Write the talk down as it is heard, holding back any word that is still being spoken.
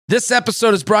This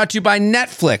episode is brought to you by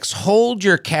Netflix. Hold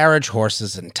your carriage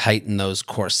horses and tighten those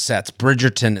corsets.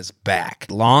 Bridgerton is back.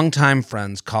 Longtime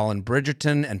friends Colin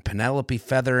Bridgerton and Penelope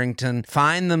Featherington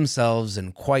find themselves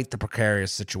in quite the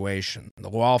precarious situation. The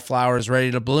wallflower is ready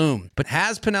to bloom. But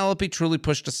has Penelope truly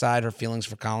pushed aside her feelings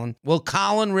for Colin? Will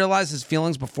Colin realize his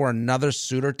feelings before another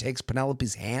suitor takes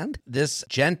Penelope's hand? This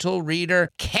gentle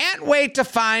reader can't wait to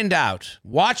find out.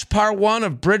 Watch part 1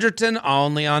 of Bridgerton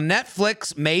only on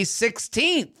Netflix May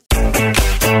 16th.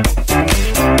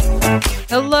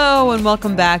 Hello and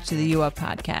welcome back to the U Up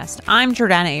podcast. I'm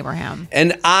Jordana Abraham.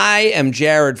 And I am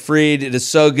Jared Freed. It is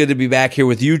so good to be back here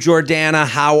with you, Jordana.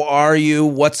 How are you?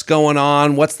 What's going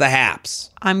on? What's the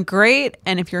haps? I'm great.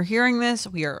 And if you're hearing this,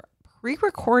 we are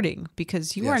pre-recording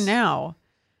because you are now,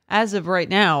 as of right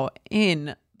now,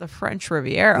 in the French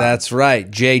Riviera. That's right.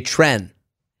 J. Tren,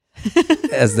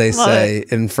 as they say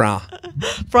in France.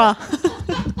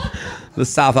 The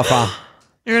south of France.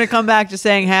 You're going to come back to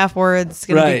saying half words. It's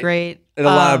going to be great. And a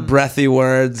lot of breathy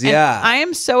words. Yeah. I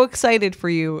am so excited for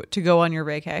you to go on your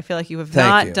vacay. I feel like you have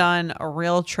not done a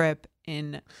real trip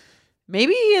in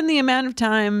maybe in the amount of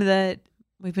time that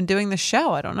we've been doing the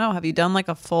show. I don't know. Have you done like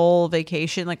a full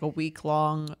vacation, like a week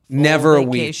long? Never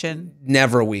vacation?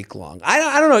 Never a week long.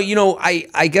 I don't know. You know,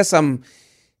 I guess I'm,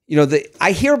 you know,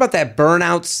 I hear about that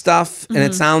burnout stuff, and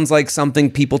it sounds like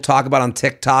something people talk about on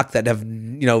TikTok that have,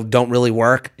 you know, don't really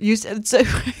work. You said so.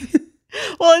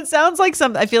 Well, it sounds like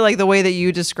I feel like the way that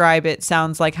you describe it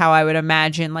sounds like how I would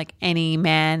imagine like any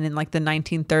man in like the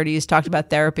 1930s talked about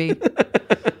therapy.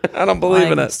 I don't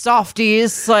believe in it.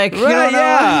 Softies, like, you don't know.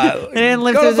 Yeah. They didn't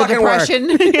live through the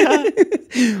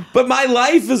depression. But my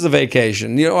life is a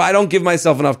vacation. You know, I don't give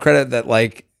myself enough credit that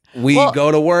like we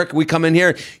go to work, we come in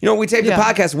here, you know, we tape the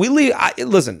podcast, we leave.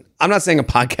 Listen, I'm not saying a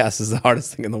podcast is the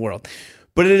hardest thing in the world,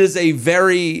 but it is a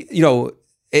very, you know,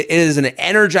 it is an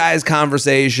energized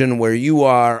conversation where you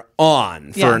are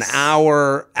on for an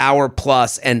hour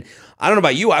plus. And I don't know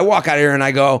about you, I walk out here and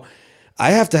I go,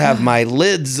 I have to have my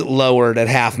lids lowered at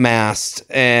half mast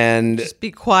and just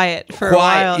be quiet for a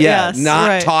while. Yeah,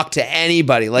 not talk to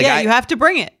anybody. Like you have to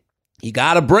bring it. You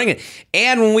got to bring it.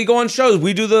 And when we go on shows,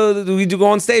 we do go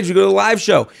on stage, we go to the live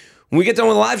show. When we get done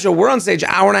with the live show, we're on stage an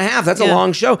hour and a half. That's a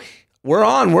long show.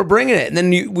 We're bringing it. And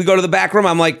then we go to the back room.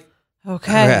 I'm like,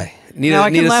 okay. Need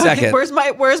a second.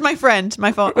 Where's my friend?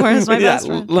 My phone. Where's my best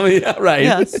friend?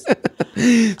 Yes.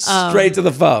 Straight to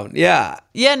the phone. Yeah.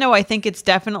 Yeah. No, I think it's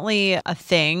definitely a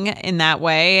thing in that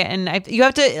way, and you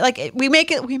have to like we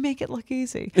make it look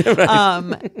easy.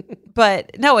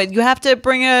 But no, you have to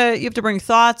bring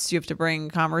thoughts. You have to bring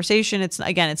conversation. It's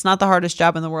not the hardest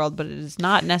job in the world, but it is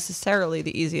not necessarily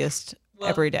the easiest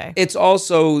every day. It's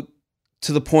also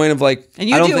to the point of like, and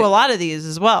you do a lot of these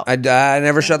as well. I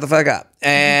never shut the fuck up.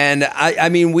 And I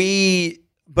mean,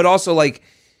 but also like,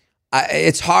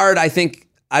 it's hard. I think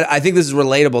this is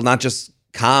relatable, not just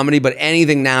comedy, but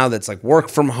anything now that's like work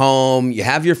from home. You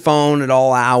have your phone at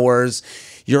all hours.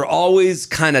 You're always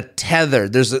kind of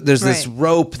tethered. There's this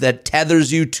rope that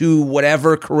tethers you to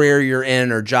whatever career you're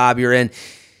in or job you're in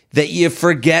that you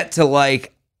forget to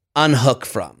like unhook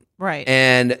from. Right.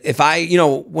 And if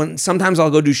when sometimes I'll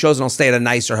go do shows and I'll stay at a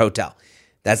nicer hotel.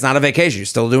 That's not a vacation. You're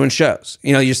still doing shows.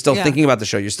 You know, you're still thinking about the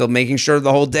show. You're still making sure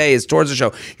the whole day is towards the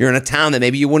show. You're in a town that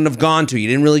maybe you wouldn't have gone to. You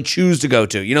didn't really choose to go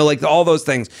to. You know, like all those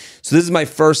things. So this is my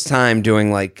first time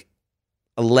doing like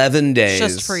 11 days.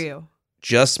 Just for you.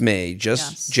 Just me.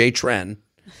 J. Tren.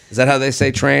 Is that how they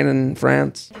say train in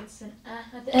France?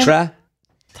 Tra?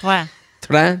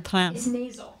 It's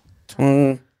nasal.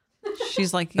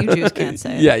 She's like, you Jews can't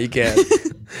say it. Yeah, you can.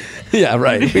 Yeah,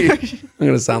 right. I'm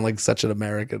going to sound like such an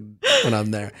American when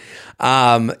I'm there.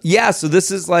 So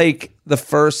this is like the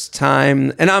first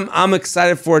time, and I'm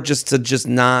excited for it just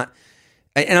not,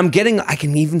 and I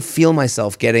can even feel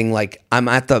myself getting like, I'm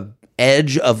at the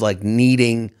edge of like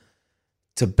needing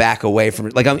to back away from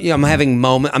it. Like I'm having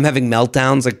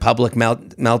meltdowns, like public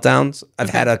meltdowns. I've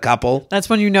had a couple. That's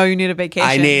when you know you need a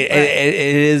vacation.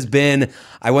 It has been,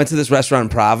 I went to this restaurant in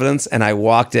Providence and I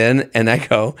walked in and I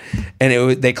go,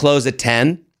 and they close at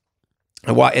 10.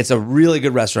 It's a really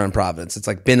good restaurant in Providence. It's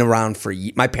like been around for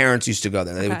my parents used to go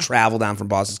there. They would travel down from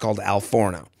Boston. It's called Al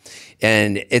Forno.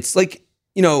 And it's like,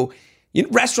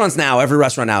 restaurants now, every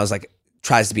restaurant now is like,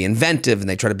 tries to be inventive and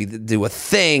they try to do a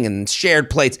thing and shared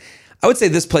plates. I would say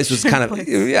this place was kind of,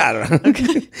 I don't know.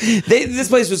 Okay. This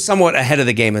place was somewhat ahead of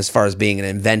the game as far as being an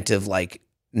inventive, like,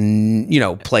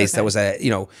 place that was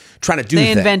trying to do things.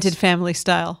 They invented family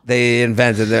style. They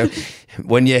invented their,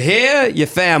 when you're here, your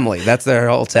family. That's their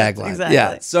whole tagline. Exactly.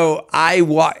 Yeah. So I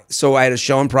had a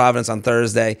show in Providence on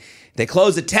Thursday They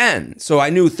close at 10. So I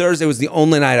knew Thursday was the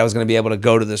only night I was going to be able to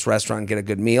go to this restaurant and get a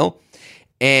good meal.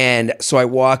 And so I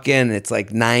walk in, and it's like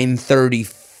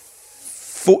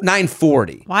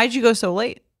 9:40. Why'd you go so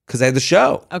late? Because I had the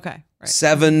show. Okay. Right.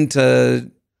 7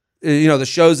 to, the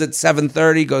show's at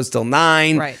 7:30, goes till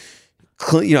 9. Right.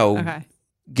 Okay.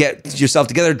 Get yourself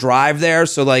together, drive there.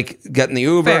 So like get in the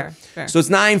Uber. Fair. So it's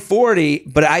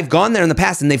 9:40, but I've gone there in the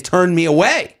past and they've turned me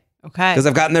away Okay. because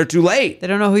I've gotten there too late. They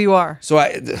don't know who you are. So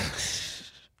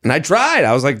I tried.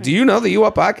 I was like, "Do you know the You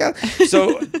Up podcast?"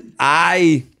 So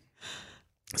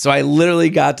I literally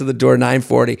got to the door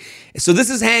 9:40. So this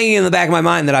is hanging in the back of my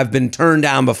mind that I've been turned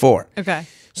down before. Okay.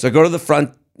 So I go to the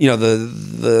front,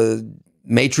 the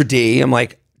maitre d'. I'm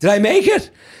like, "Did I make it?"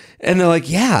 And they're like,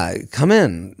 "Yeah, come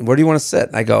in. Where do you want to sit?"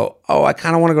 And I go, "Oh, I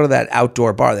kind of want to go to that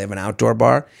outdoor bar." They have an outdoor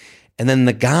bar. And then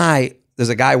there's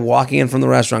a guy walking in from the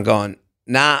restaurant going,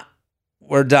 "Nah,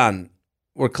 we're done.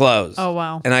 We're closed." Oh,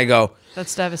 wow. And I go,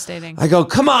 That's devastating.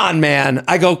 "Come on, man."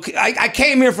 I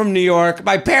came here from New York.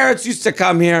 My parents used to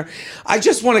come here. I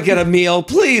just want to get a meal.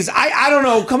 Please. I don't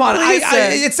know. Come on. Please, sir.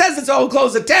 It says it's all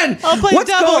closed at 10. I'll play What's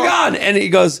double. going on? And he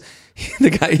goes, the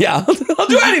guy, "Yeah, I'll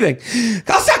do anything.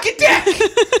 I'll suck your dick.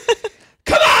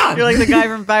 Come on." You're like the guy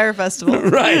from Fire Festival.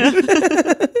 Right.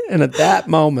 And at that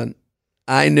moment,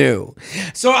 I knew.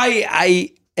 So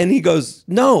and he goes,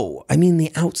 "No, I mean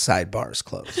the outside bar is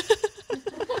closed."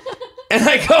 And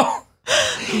I go,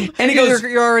 and he goes,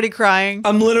 You're already crying.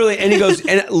 I'm literally, and he goes,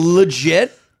 and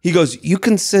legit, he goes, "You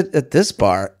can sit at this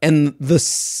bar," and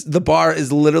the bar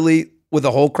is literally with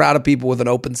a whole crowd of people with an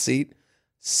open seat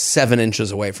 7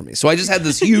 inches away from me. So I just had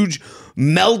this huge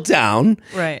meltdown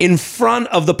Right. in front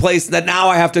of the place that now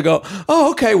I have to go,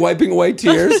 "Oh, okay," wiping away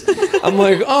tears. I'm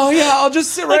like, "Oh yeah, I'll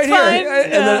just sit right That's here." fine.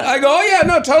 And then I go, "Oh yeah,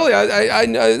 no, totally. I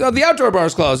the outdoor bar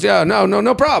is closed. Yeah,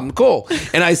 no problem. Cool."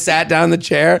 And I sat down in the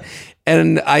chair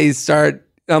and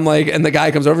I'm like, and the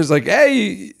guy comes over, he's like,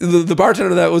 "Hey," the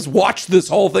bartender that was watched this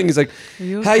whole thing. He's like,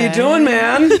 you "How you okay?" doing,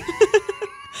 man?"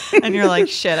 And you're like,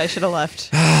 shit, I should have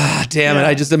left. Damn it.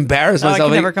 I just embarrassed Now I myself.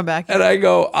 can never come back. And I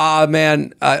go,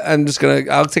 man, I'm just going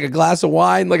to, I'll take a glass of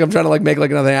wine. Like I'm trying to like make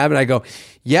like nothing happen. I go,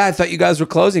 "Yeah, I thought you guys were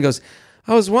closing." He goes,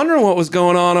 "I was wondering what was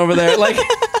going on over there." Like,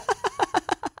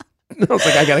 I was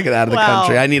like, I got to get out of the Wow.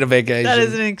 country. I need a vacation. That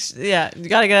is you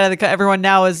got to get out of the everyone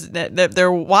now is that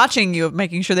they're watching you,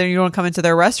 making sure that you don't come into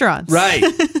their restaurants. Right.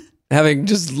 Having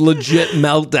just legit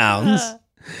meltdowns.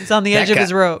 He's on the edge of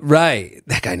his rope. Right.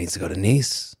 That guy needs to go to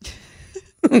Nice.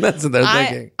 That's what they're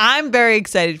thinking. I'm very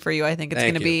excited for you. I think it's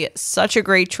Thank going to you. be such a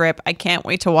great trip. I can't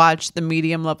wait to watch the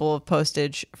medium level of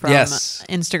postage from Yes.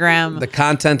 Instagram. The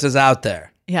content is out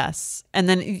there. Yes. And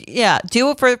then,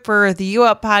 do it for the You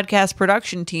Up podcast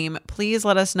production team. Please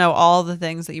let us know all the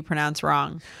things that you pronounce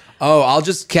wrong. Oh, I'll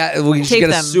just, we should Tape get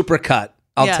a them. super cut.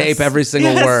 I'll Yes. tape every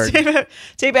single Yes, word.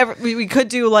 Tape every. We could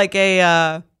do like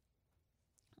a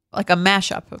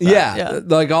mashup of that. Yeah,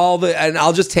 like and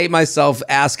I'll just tape myself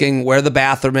asking where the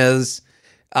bathroom is.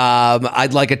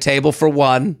 I'd like a table for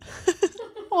one.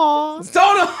 Aw.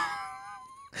 Don't know.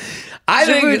 I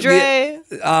think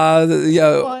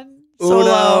One.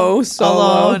 Uno,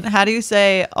 solo. Alone. How do you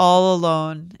say all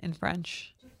alone in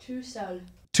French? Tout seul.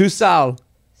 Tout seul.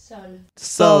 Seul.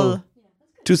 Seul.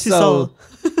 Tout seul.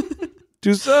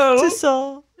 Tout seul. Tout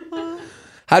seul.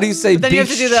 How do you say Then you have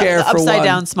beach to do the chair for upside one?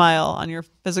 down smile on your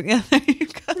physical. Yeah, there you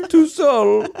go. Tout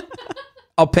seul.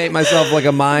 I'll paint myself like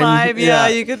a mime. Mime, yeah,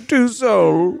 you could- Tout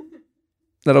seul.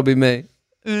 That'll be me.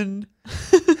 Un.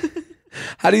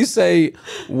 How do you say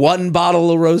one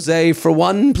bottle of rosé for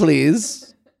one,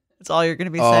 please? That's all you're going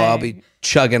to be Oh, saying. I'll be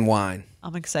chugging wine.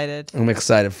 I'm excited. I'm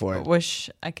excited for it. Wish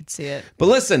I could see it. But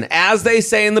listen, as they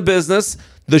say in the business,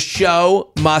 the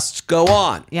show must go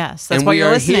on. Yes, that's and why we you're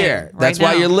are listening here. right That's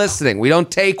why now. you're listening. We don't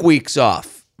take weeks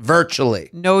off virtually.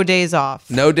 No days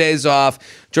off. No days off.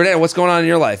 Jordana, what's going on in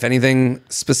your life? Anything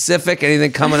specific?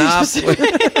 Anything coming up?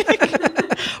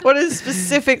 What is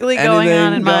specifically going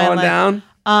on in my going life? down?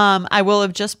 I will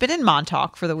have just been in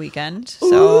Montauk for the weekend.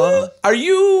 So Are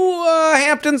you a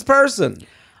Hamptons person?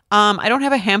 I don't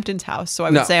have a Hamptons house, so I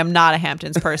would No. say I'm not a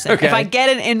Hamptons person. Okay. If I get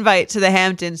an invite to the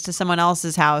Hamptons to someone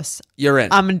else's house, You're in.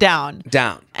 I'm down.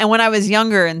 Down. And when I was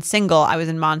younger and single, I was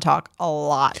in Montauk a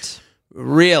lot.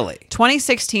 Really?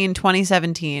 2016,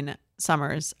 2017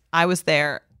 summers, I was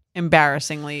there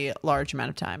embarrassingly large amount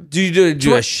of time. Did you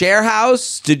do a share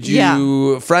house? Did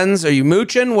you friends? Are you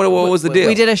mooching? What was the deal?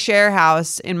 We did a share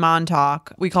house in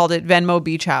Montauk. We called it Venmo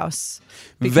Beach House.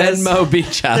 because Venmo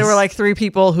Beach House. There were like 3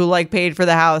 people who like paid for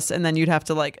the house, and then you'd have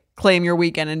to like claim your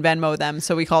weekend and Venmo them.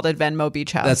 So we called it Venmo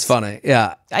Beach House. That's funny.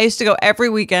 Yeah. I used to go every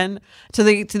weekend to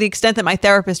the extent that my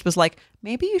therapist was like,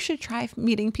 maybe you should try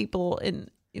meeting people in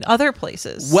in other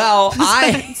places. Well,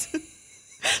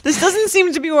 This doesn't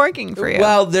seem to be working for you.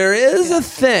 Well, there is a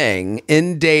thing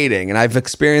in dating, and I've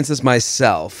experienced this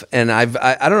myself, and I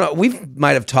don't know, we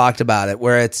might have talked about it,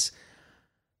 where it's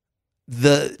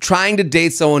the trying to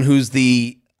date someone who's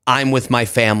I'm with my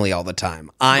family all the time.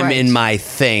 I'm Right. in my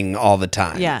thing all the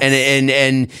time. Yes.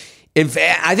 And if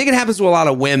I think it happens to a lot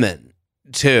of women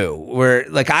too, where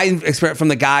like I experience from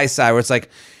the guy side where it's like,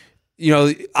 you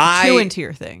know, too into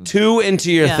your thing. too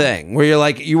into your Yeah. thing, where you're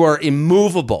like, you are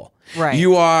immovable. Right.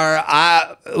 You are,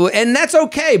 and that's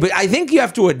okay, but I think you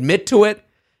have to admit to it.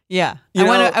 Yeah. You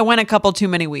know- I went a couple too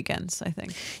many weekends, I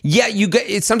think. Yeah,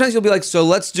 sometimes you'll be like, so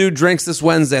let's do drinks this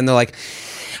Wednesday, and they're like,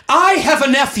 I have a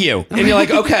nephew, and you're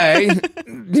like, okay,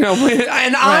 you know,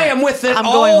 and I am with it I'm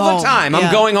going all the home. time. Yeah.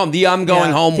 I'm going home. The I'm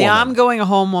going home The woman. I'm going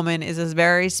home woman is a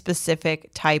very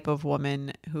specific type of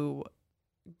woman who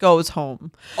goes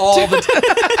home. all the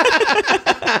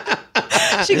time.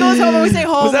 She goes home and we say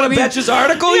home. Was that a I mean, Betches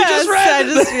article you just read?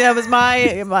 That was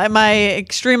my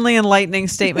extremely enlightening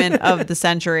statement of the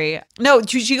century. No,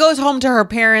 she goes home to her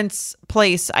parents'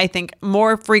 place, I think,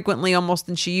 more frequently almost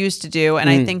than she used to do. And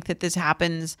I think that this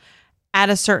happens at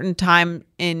a certain time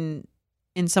in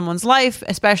someone's life,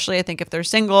 especially I think if they're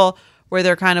single, where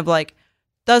they're kind of like,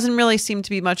 doesn't really seem to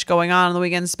be much going on the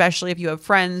weekends, especially if you have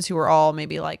friends who are all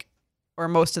maybe like, or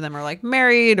most of them are like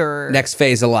married or Next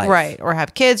phase of life. right, or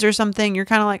have kids or something. You're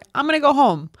kind of like, I'm gonna go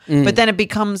home. But then it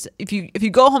becomes, if you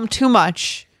go home too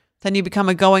much, then you become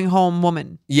a going home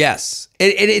woman. Yes.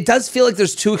 It does feel like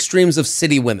there's two extremes of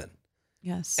city women.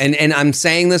 Yes. And I'm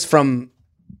saying this from,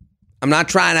 I'm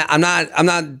not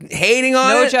hating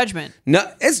on it. No judgment. No,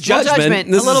 it's Well, judgment. judgment.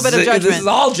 A This little bit of This judgment. is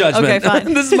all judgment. Okay,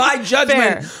 fine. This is my judgment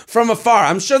Fair. from afar.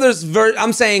 I'm sure there's,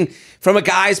 I'm saying from a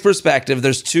guy's perspective,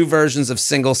 there's two versions of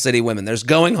single city women. There's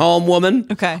going home woman.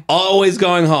 Okay. Always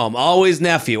going home. Always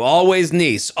nephew. Always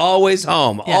niece. Always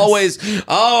home. Yes. Always,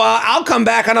 I'll come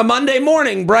back on a Monday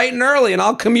morning bright and early and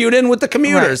I'll commute in with the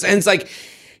commuters. Right. And it's like,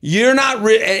 you're not,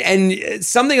 and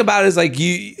something about it is like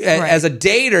you, as a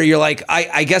dater, you're like,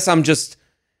 I guess I'm just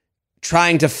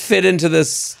trying to fit into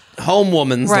this home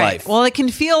woman's Right. life. Well, it can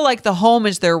feel like the home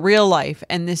is their real life,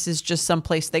 and this is just some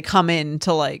place they come in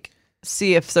to like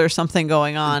see if there's something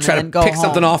going on. Try and to then go pick home.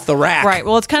 something off the rack. Right.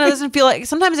 Well, it's kind of doesn't feel like,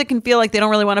 sometimes it can feel like they don't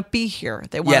really want to be here.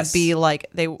 They want Yes. to be like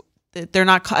they're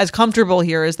not as comfortable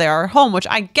here as they are at home, which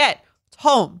I get. It's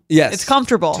home. Yes. It's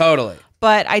comfortable. Totally.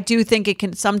 But I do think it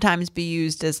can sometimes be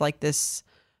used as like this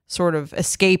sort of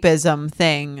escapism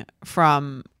thing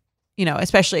from, you know,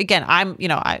 especially again, I've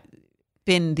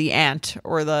been the aunt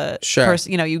or the Sure.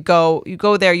 person, you know, you go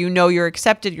there, you know, you're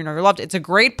accepted, you know, you're loved. It's a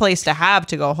great place to have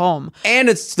to go home. And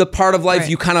it's the part of life Right.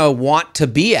 you kind of want to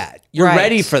be at. You're Right.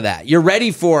 ready for that. You're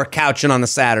ready for couching on the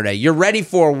Saturday. You're ready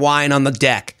for wine on the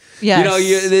deck. Yes. You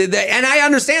know, and I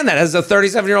understand that as a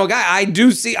 37-year-old guy. I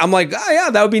do see, I'm like, oh yeah,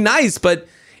 that would be nice. But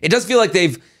it does feel like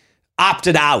they've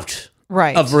opted out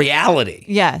Right. of reality.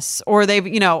 Yes. Or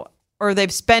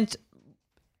they've spent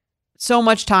so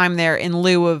much time there in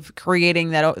lieu of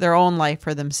creating their own life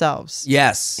for themselves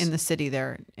Yes. in the city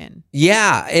they're in.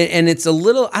 Yeah, and it's a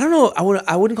little, I don't know,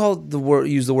 I wouldn't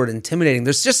use the word intimidating.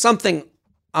 There's just something,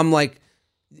 I'm like,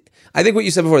 I think what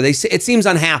you said before, it seems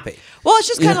unhappy. Well, it's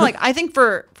just kind of like, I think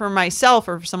for myself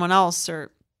or for someone else,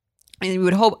 I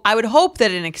would hope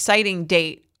that an exciting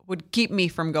date would keep me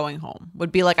from going home.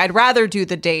 Would be like, I'd rather do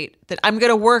the date that I'm going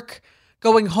to work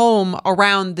going home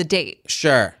around the date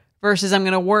Sure. versus I'm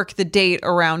going to work the date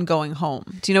around going home.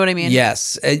 Do you know what I mean?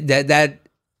 Yes, that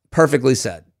perfectly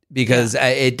said, because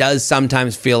it does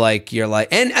sometimes feel like you're like,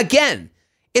 and again,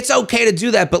 it's okay to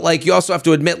do that, but like you also have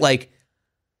to admit like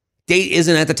date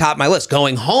isn't at the top of my list.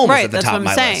 Going home is Right. at the That's top what of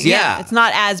I'm my saying. list. Yeah. It's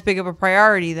not as big of a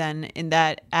priority then in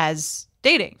that as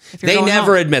dating. If you're They going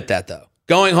never home. admit that though.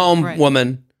 Going home, Right.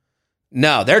 woman.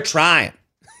 No, they're trying.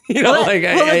 You know,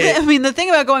 I mean, the thing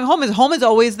about going home is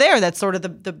always there. That's sort of the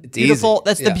beautiful. easy.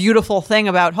 That's Yeah. the beautiful thing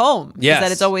about home. is Yes. that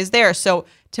it's always there. So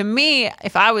to me,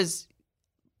 if I was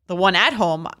the one at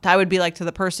home, I would be like to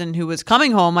the person who was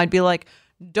coming home. I'd be like,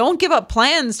 don't give up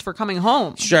plans for coming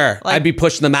home. Sure. Like, I'd be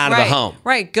pushing them out of right, the home.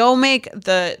 Right. Go make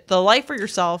the life for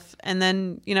yourself, and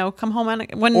then come home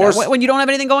when you don't have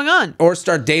anything going on. Or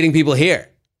start dating people here.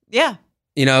 Yeah.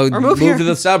 You know, Or move here. to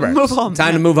the suburbs. Move home.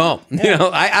 Time to Yeah. move home. You know,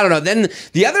 I don't know. Then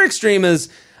the other extreme is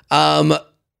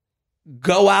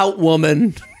go out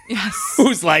woman Yes.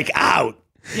 who's like out.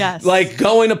 Yes. Like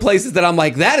going to places that I'm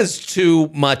like, that is too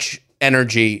much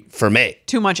energy for me.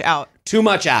 too much out. Too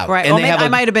much out. Right. And Well, they maybe have I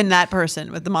might have been that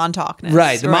person with the Montaukness.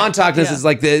 right. The Montaukness Yeah. is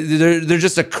like they're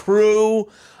just a crew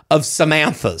of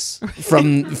Samanthas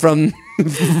from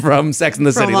from Sex and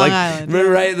the From City. Long like, Island.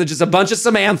 right? They're just a bunch of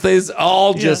Samanthas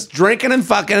all just drinking and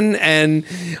fucking, and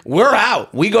we're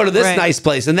out. We go to this nice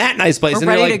place and that nice place. We're and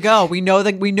ready you're to like, go. We know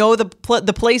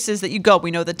the places that you go.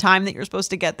 We know the time that you're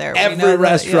supposed to get there. We know every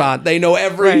restaurant, they know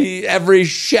every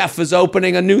chef is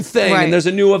opening a new thing Right. and there's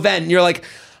a new event. And you're like,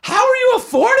 how are you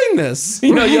affording this?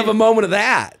 You know, you have a moment of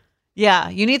that. Yeah,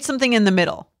 you need something in the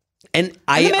middle. And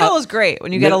The middle is great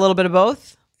when you get a little bit of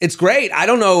both. It's great. I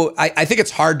don't know. I think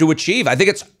it's hard to achieve. I think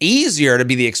it's easier to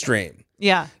be the extreme.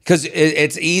 Yeah. Because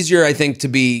it's easier, I think, to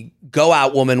be go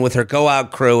out woman with her go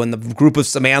out crew and the group of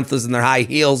Samanthas in their high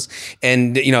heels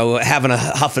and, you know,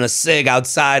 huffing a cig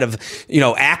outside of, you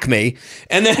know, Acme.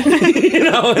 And then, you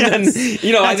know, and then,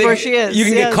 you know, I That's think where she is. you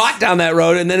can get caught down that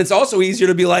road. And then it's also easier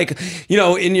to be like, you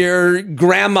know, in your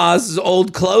grandma's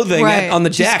old clothing on the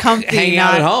Just deck, comfy, hanging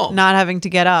out at home. not having to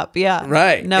get up. Yeah.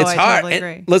 Right. No, it's I hard. totally And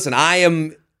agree. listen,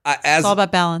 It's all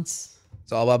about balance.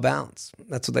 it's all about balance.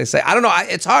 That's what they say. I don't know.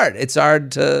 It's hard. It's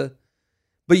hard to,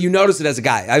 but you notice it as a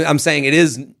guy. I'm saying it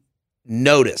is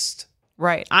noticed.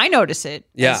 Right. I notice it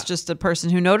as just a person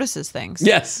who notices things.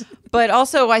 Yes. But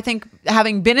also, I think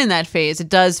having been in that phase, it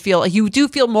does feel like you do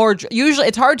feel more. Usually,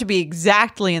 it's hard to be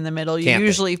exactly in the middle. You Can't be.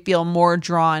 usually feel more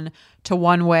drawn to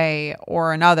one way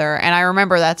or another. And I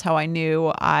remember that's how I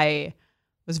knew I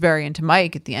was very into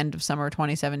Mike at the end of summer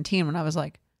 2017 when I was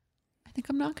like, I think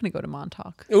I'm not going to go to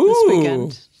Montauk this Ooh.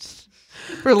 weekend.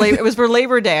 It was for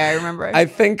Labor Day, I remember. I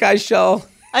think I shall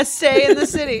I stay in the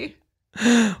city.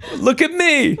 look at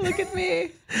me. Look at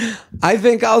me. I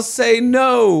think I'll say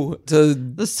no to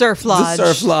The Surf Lodge.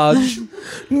 the Surf Lodge.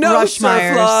 No Surf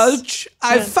Rushmeyer's. Lodge.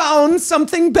 I found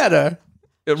something better.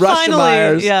 Rushmeyer's.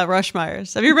 Finally. Yeah,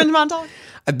 Rushmeyer's. Have you ever been to Montauk?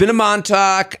 I've been to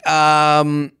Montauk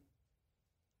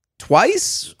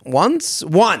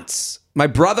once. My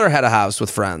brother had a house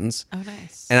with friends. Oh,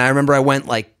 nice. And I remember I went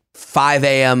like 5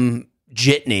 a.m.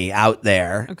 jitney out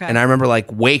there. Okay. And I remember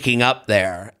like waking up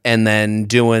there and then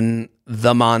doing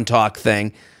the Montauk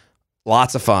thing.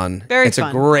 Lots of fun. It's fun,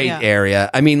 a great yeah. area.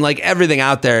 I mean, like everything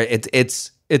out there,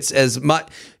 it's as much,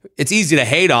 it's easy to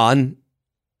hate on.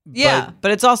 Yeah,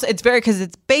 but it's also it's very because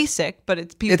it's basic,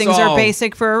 but things all- are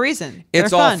basic for a reason.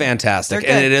 It's They're all fun. fantastic, They're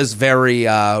and good. it is very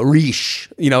riche.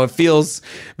 You know, it feels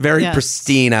very Yes.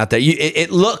 pristine out there.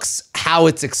 It looks how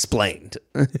it's explained,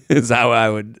 is how I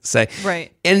would say.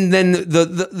 Right. And then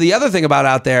the other thing about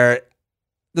out there,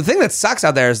 the thing that sucks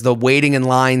out there is the waiting in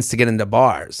lines to get into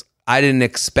bars. I didn't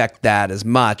expect that as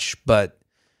much, but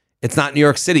it's not New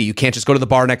York City. You can't just go to the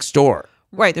bar next door.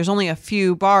 Right. There's only a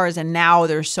few bars, and now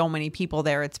there's so many people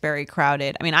there. It's very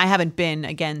crowded. I mean, I haven't been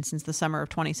again since the summer of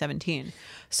 2017.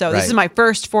 So this Right. is my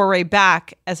first foray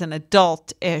back as an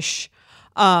adult-ish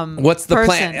What's the plan?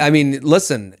 person. I mean,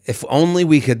 listen, if only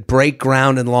we could break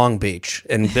ground in Long Beach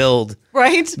and build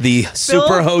right? the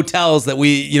super hotels that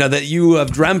that you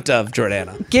have dreamt of,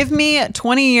 Jordana. Give me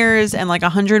 20 years and like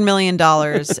 $100 million,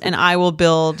 and I will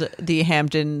build the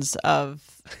Hamptons of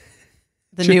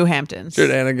the new Hamptons.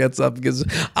 Jordana gets up and goes,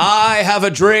 I have a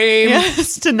dream.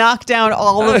 Yes, to knock down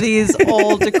all of these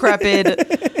old,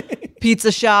 decrepit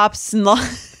pizza shops and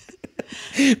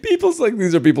People's like,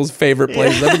 these are people's favorite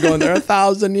places. I've been going there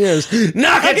 1,000 years.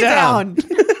 Knock it down.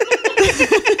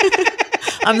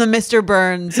 I'm the Mr.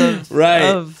 Burns of Right.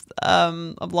 of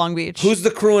Long Beach. Who's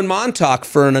the crew in Montauk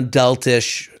for an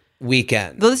adultish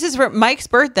weekend? Well, this is Mike's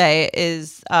birthday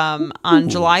is on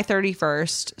July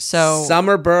 31st. So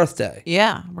Summer birthday.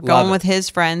 yeah, we're Love going it. with his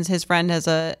friends. His friend has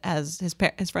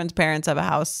his friend's parents have a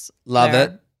house. Love there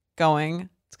it. Going.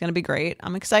 It's gonna be great.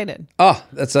 I'm excited. Oh,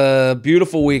 that's a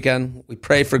beautiful weekend. We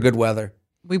pray for good weather.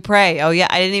 We pray. Oh yeah,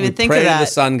 I didn't even We think pray of to the that.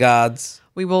 sun gods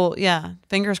We will. Yeah,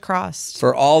 fingers crossed.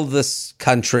 for all this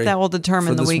country. That will for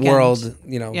determine the this weekend. world,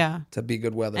 Yeah. to be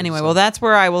good weather. Anyway, So- well, that's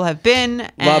where I will have been,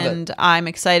 Love it. and I'm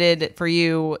excited for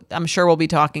you. I'm sure we'll be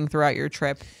talking throughout your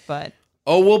trip, but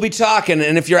Oh, we'll be talking.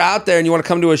 And if you're out there and you want to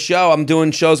come to a show, I'm doing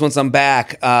shows once I'm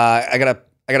back. I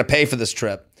gotta pay for this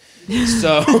trip.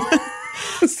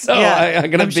 So, yeah,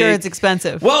 I'm gonna I'm be. sure it's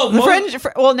expensive. Well, the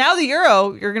mo- well, now the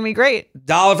euro, you're gonna be great.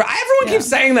 dollar for everyone keeps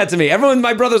saying that to me.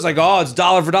 My brother's like, oh, it's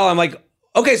dollar for dollar. I'm like,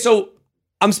 okay, so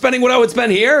I'm spending what I would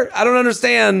spend here. I don't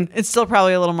understand. It's still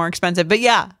probably a little more expensive, but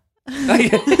yeah,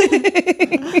 This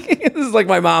is like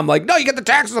my mom. Like, no, you get the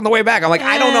taxes on the way back. I'm like,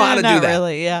 I don't know how to do not that.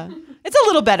 Really, yeah, it's a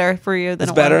little better for you than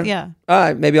It's it better. was. Yeah, All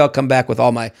right, maybe I'll come back with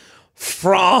all my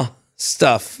franc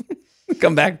stuff.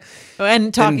 Come back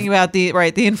and talking about the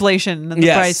inflation and the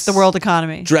Yes. price, the world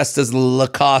economy. dressed as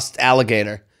Lacoste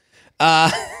alligator.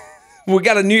 We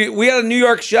got a New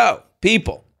York show,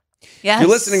 people. Yes, You're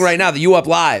listening right now. The U Up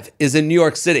Live is in New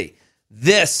York City.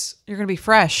 This, You're gonna be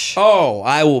fresh.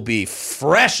 I will be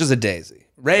fresh as a daisy,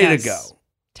 ready Yes. to go.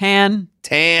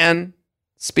 Tan.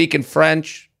 Speaking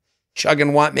French,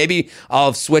 chugging wine. Maybe I'll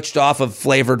have switched off of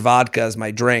flavored vodka as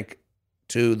my drink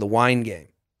to the wine game.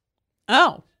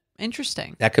 Oh,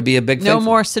 interesting. That could be a big thing. No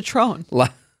more Citron.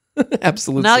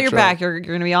 Absolutely. Now you're back. You're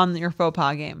going to be on your faux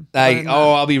pas game.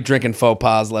 I'll be drinking faux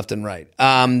pas left and right.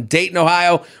 Dayton,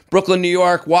 Ohio, Brooklyn, New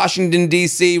York, Washington,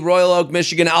 D.C., Royal Oak,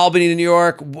 Michigan, Albany, New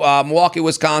York, Milwaukee,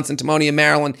 Wisconsin, Timonium,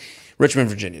 Maryland, Richmond,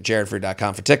 Virginia.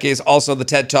 JaredFree.com for tickets. Also, the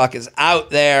TED Talk is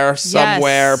out there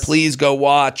somewhere. Yes. Please go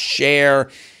watch, share.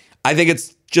 I think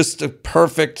it's just a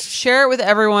perfect share it with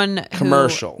everyone.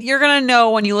 Commercial. You're going to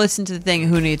know when you listen to the thing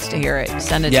who needs to hear it.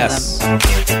 Send it to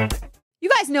them. You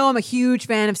guys know I'm a huge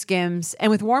fan of Skims, and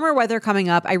with warmer weather coming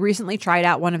up, I recently tried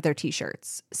out one of their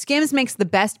t-shirts. Skims makes the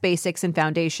best basics and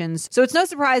foundations, so it's no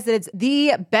surprise that it's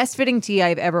the best fitting tee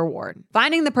I've ever worn.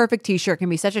 Finding the perfect t-shirt can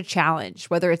be such a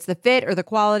challenge, whether it's the fit or the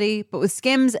quality, but with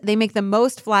Skims, they make the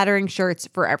most flattering shirts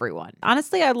for everyone.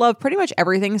 Honestly, I love pretty much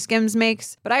everything Skims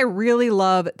makes, but I really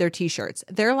love their t-shirts.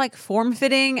 They're like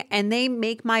form-fitting, and they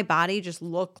make my body just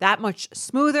look that much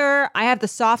smoother. I have the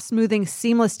soft, smoothing,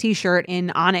 seamless t-shirt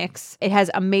in Onyx. It has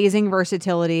amazing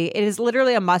versatility. It is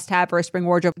literally a must-have for a spring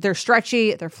wardrobe. They're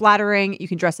stretchy, they're flattering, you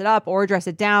can dress it up or dress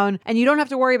it down, and you don't have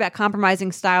to worry about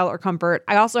compromising style or comfort.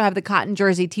 I also have the cotton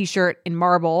jersey t-shirt in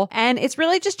marble, and it's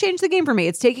really just changed the game for me.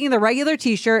 It's taking the regular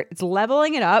t-shirt, it's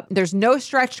leveling it up. There's no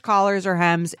stretched collars or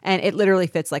hems, and it literally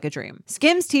fits like a dream.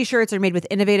 Skims t-shirts are made with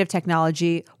innovative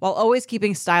technology while always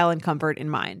keeping style and comfort in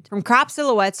mind. From crop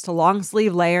silhouettes to long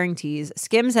sleeve layering tees,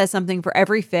 Skims has something for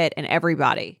every fit and every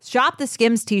body. Shop the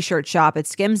Skims t-shirt shop at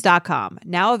skims.com,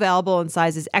 now available in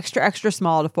sizes extra, extra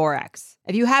small to 4X.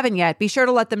 If you haven't yet, be sure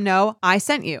to let them know I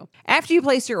sent you. After you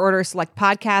place your order, select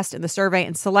podcast in the survey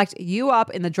and select you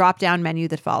up in the drop-down menu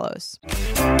that follows.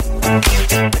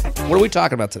 What are we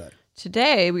talking about today?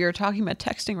 Today, we are talking about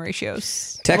texting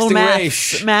ratios.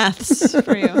 Texting maths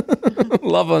for you.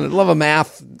 love a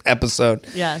math episode.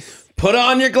 Yes. Put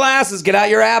on your glasses. Get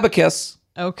out your abacus.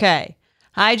 Okay.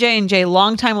 Hi, J&J,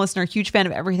 longtime listener, huge fan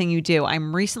of everything you do.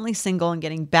 I'm recently single and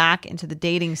getting back into the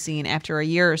dating scene after a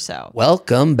year or so.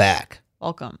 Welcome back.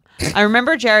 Welcome. I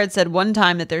remember Jared said one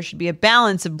time that there should be a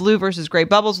balance of blue versus gray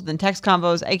bubbles within text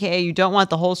combos, aka you don't want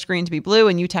the whole screen to be blue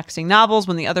and you texting novels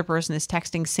when the other person is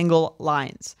texting single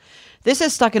lines. This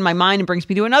has stuck in my mind and brings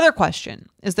me to another question.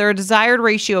 Is there a desired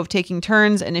ratio of taking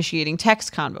turns initiating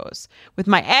text convos? With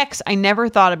my ex, I never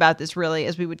thought about this really,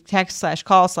 as we would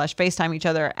text/call/FaceTime each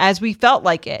other as we felt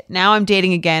like it. Now I'm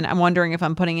dating again. I'm wondering if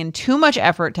I'm putting in too much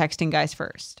effort texting guys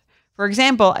first. For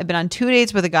example, I've been on 2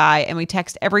 dates with a guy and we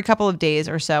text every couple of days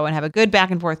or so and have a good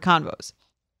back and forth convos.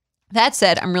 That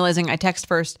said, I'm realizing I text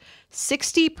first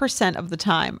 60% of the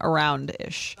time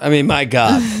around-ish. I mean, my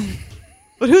God.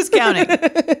 But who's counting?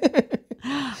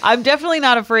 I'm definitely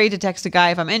not afraid to text a guy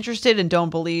if I'm interested and don't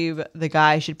believe the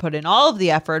guy should put in all of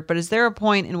the effort. But is there a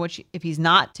point in which if he's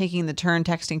not taking the turn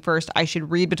texting first, I should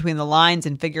read between the lines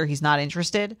and figure he's not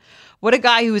interested? Would a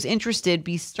guy who is interested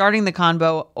be starting the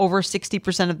convo over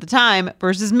 60% of the time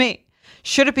versus me?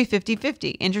 Should it be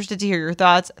 50-50? Interested to hear your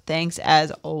thoughts. Thanks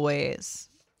as always.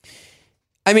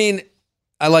 I mean,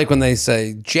 I like when they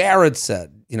say, Jared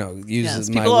said, uses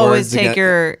my words. People always take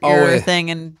your thing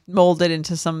and mold it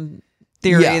into some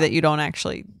theory that you don't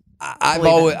actually.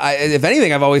 If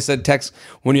anything, I've always said text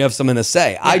when you have something to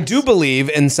say. Yes. I do believe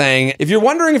in saying, if you're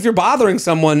wondering if you're bothering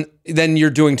someone, then you're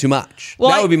doing too much. Well,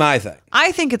 that would be my thing.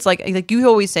 I think it's like you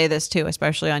always say this too,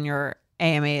 especially on your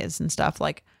AMAs and stuff.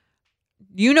 Like,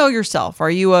 you know yourself.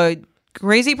 Are you a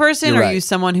crazy person? Or are you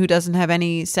someone who doesn't have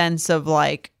any sense of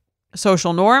like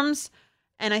social norms?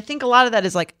 And I think a lot of that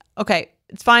is like, okay,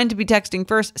 it's fine to be texting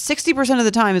first. 60% of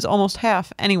the time is almost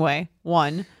half anyway.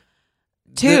 1.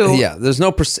 2. There's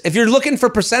no if you're looking for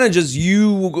percentages,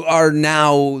 you are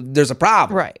now there's a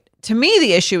problem. Right. To me,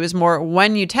 the issue is more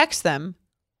when you text them,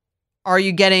 are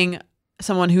you getting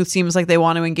someone who seems like they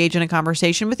want to engage in a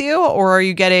conversation with you, or are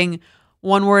you getting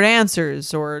one-word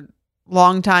answers or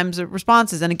long times of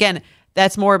responses? And again,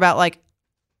 that's more about like,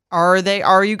 are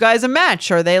you guys a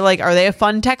match? Are they a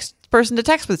fun person to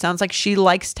text with? Sounds like she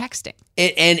likes texting.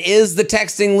 And is the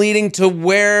texting leading to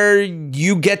where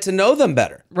you get to know them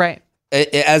better? Right.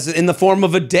 As in the form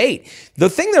of a date. The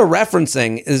thing they're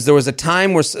referencing is there was a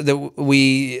time where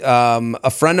a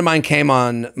friend of mine came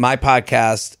on my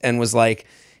podcast and was like,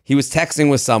 he was texting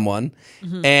with someone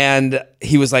and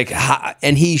he was like,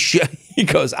 and he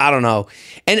goes, I don't know.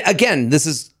 And again, this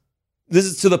is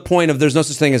to the point of there's no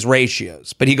such thing as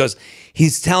ratios, but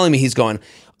he's telling me, he's going,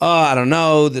 oh, I don't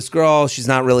know, this girl, she's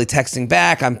not really texting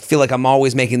back. I feel like I'm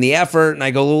always making the effort. And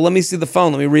I go, well, let me see the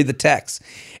phone. Let me read the text.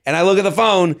 And I look at the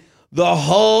phone. The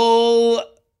whole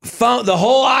phone, the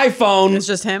whole iPhone It's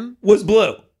just him. was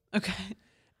blue. Okay.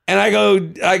 And I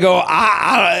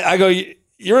go,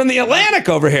 you're in the Atlantic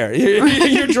over here.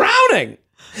 You're drowning.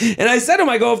 And I said to him,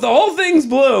 I go, if the whole thing's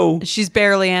blue, She's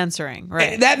barely answering.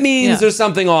 Right. that means Yeah. there's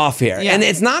something off here. Yeah. And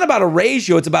it's not about a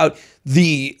ratio.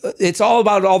 It's all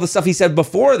about all the stuff he said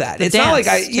before that. It's not like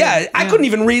dance, too. I couldn't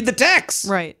even read the text.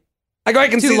 Right. I go, I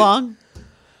can Too see. long.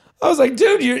 I was like,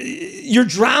 dude, you're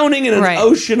drowning in an Right.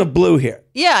 ocean of blue here.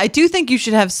 Yeah, I do think you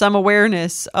should have some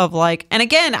awareness of like, and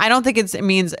again, I don't think it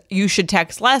means you should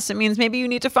text less. It means maybe you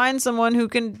need to find someone who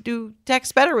can do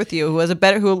text better with you,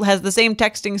 who has the same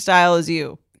texting style as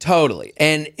you. Totally.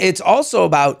 And it's also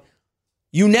about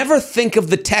you never think of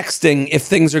the texting if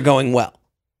things are going well.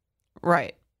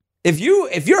 Right. If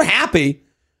you're happy,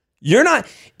 you're not.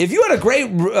 If you had a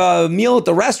great meal at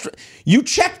the restaurant, you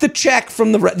check the check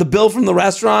from the bill from the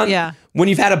restaurant. Yeah. When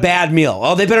you've had a bad meal,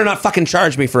 oh, they better not fucking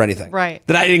charge me for anything. Right.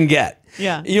 That I didn't get.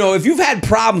 Yeah. You know, if you've had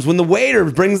problems when the waiter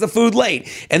brings the food late,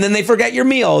 and then they forget your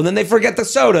meal, and then they forget the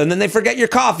soda, and then they forget your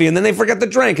coffee, and then they forget the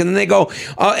drink, and then they go,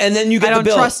 and then you get the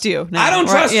bill. I don't trust you now. I don't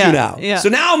Right. trust Yeah. you now. Yeah. So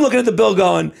now I'm looking at the bill,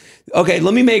 going, okay,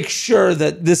 let me make sure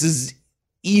that this is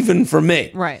even for me.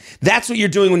 Right. That's what you're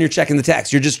doing when you're checking the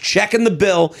text. You're just checking the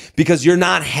bill because you're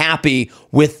not happy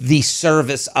with the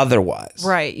service otherwise.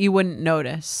 Right. You wouldn't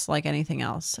notice like anything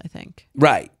else, I think.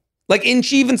 Right. Like, and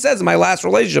she even says in my last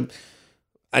relationship,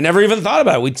 I never even thought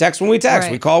about it. We text when we text.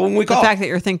 Right. We call when we call. The fact that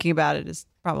you're thinking about it is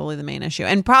probably the main issue.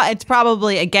 And it's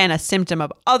probably, again, a symptom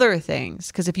of other things.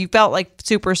 Because if you felt like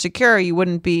super secure, you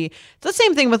wouldn't be. It's the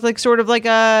same thing with like sort of like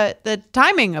the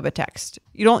timing of a text.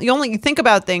 You only think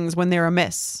about things when they're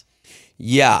amiss.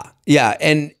 Yeah. Yeah.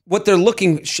 And what they're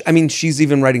looking, I mean, she's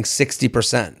even writing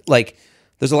 60%. Like,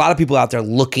 there's a lot of people out there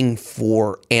looking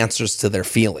for answers to their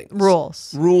feelings.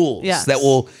 Rules. Yes. That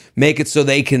will make it so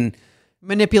they can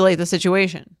Manipulate the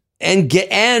situation. and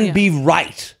be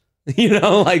right. You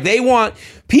know, like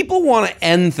people want to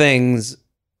end things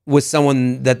with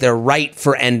someone that they're right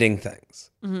for ending things.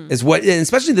 Is what, and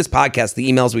especially this podcast,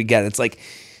 the emails we get, it's like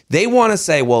they want to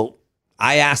say, well,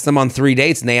 I asked them on 3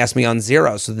 dates and they asked me on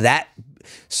 0.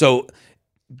 So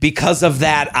because of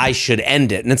that, I should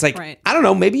end it. And it's like, Right. I don't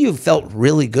know, maybe you felt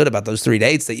really good about those 3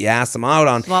 dates that you asked them out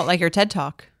on. It's a lot like your TED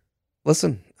Talk.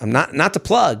 Listen, I'm not to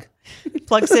plug.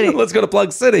 Plug City. Let's go to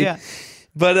Plug City. Yeah.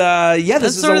 But this That's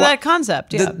is sort a of lot- that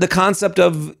concept. Yeah. the concept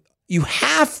of you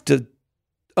have to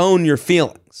own your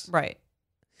feelings. Right.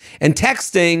 And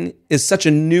texting is such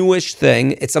a newish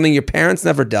thing. It's something your parents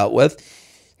never dealt with.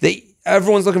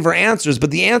 Everyone's looking for answers, but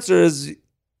the answer is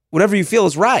whatever you feel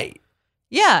is right.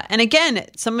 Yeah, and again,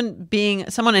 someone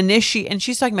initiate, and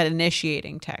she's talking about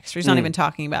initiating text. She's not even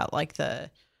talking about like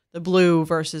the blue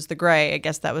versus the gray. I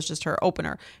guess that was just her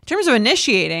opener. In terms of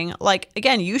initiating, like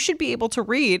again, you should be able to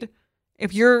read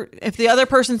if the other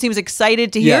person seems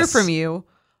excited to hear Yes. from you,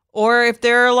 or if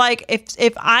they're like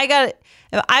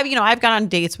I've gone on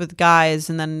dates with guys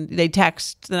and then they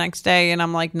text the next day and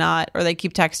I'm like or they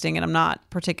keep texting and I'm not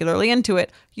particularly into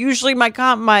it. Usually my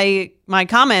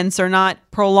comments are not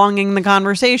prolonging the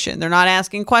conversation. They're not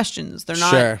asking questions. They're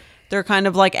not. Sure. They're kind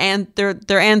of like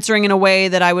they're answering in a way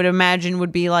that I would imagine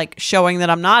would be like showing that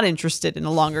I'm not interested in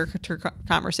a longer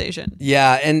conversation.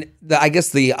 Yeah, and I guess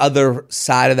the other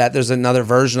side of that, there's another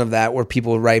version of that where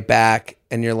people write back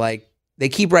and you're like, they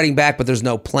keep writing back, but there's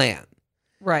no plan.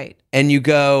 Right. And you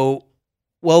go,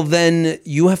 well, then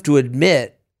you have to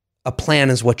admit a plan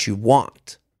is what you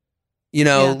want. You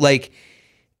know,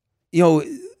 Yeah.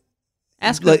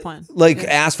 Ask for a plan.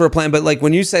 Ask for a plan. But like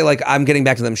when you say like, I'm getting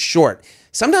back to them short,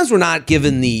 sometimes we're not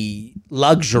given the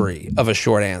luxury of a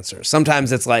short answer.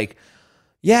 Sometimes it's like,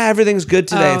 yeah, everything's good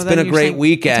today. It's then been a you're great saying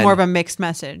weekend. It's more of a mixed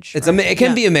message. It right?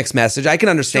 can be a mixed message. I can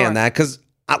understand Sure. that because,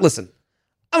 listen,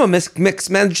 I'm a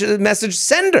mixed message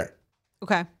sender.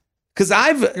 Okay. Because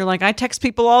You're like, I text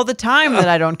people all the time that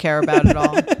I don't care about at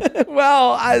all.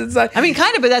 I mean,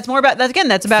 kind of, but that's more about that. Again,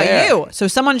 that's about Fair. you. So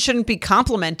someone shouldn't be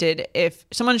complimented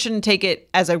someone shouldn't take it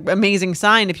as an amazing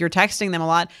sign if you're texting them a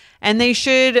lot. And they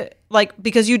should,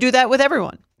 because you do that with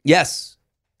everyone. Yes.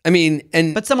 I mean,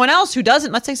 But someone else who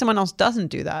doesn't, let's say someone else doesn't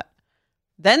do that,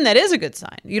 then that is a good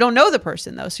sign. You don't know the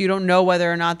person, though, so you don't know whether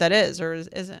or not that is or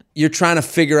isn't. you're trying to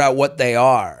figure out what they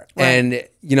are. Right. And,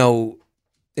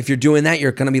 if you're doing that,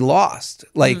 you're going to be lost.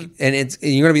 And you're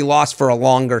going to be lost for a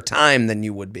longer time than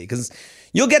you would be because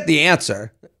you'll get the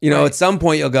answer. Right. At some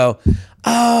point you'll go,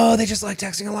 oh, they just like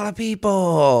texting a lot of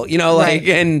people, Right.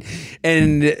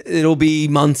 and it'll be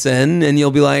months in and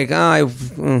you'll be like,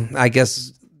 I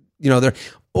guess,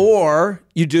 or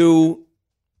you do,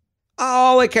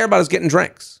 all I care about is getting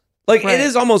drinks. Right. It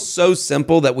is almost so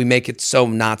simple that we make it so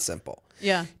not simple.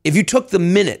 Yeah. If you took the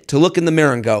minute to look in the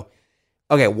mirror and go,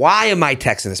 okay, why am I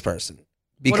texting this person?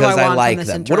 Because I like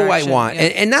them. What do I want? Yeah.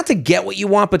 And not to get what you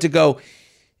want, but to go,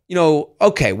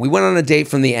 okay, we went on a date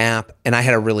from the app and I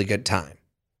had a really good time.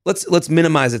 Let's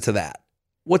minimize it to that.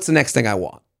 What's the next thing I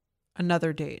want?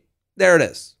 Another date. There it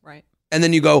is. Right. And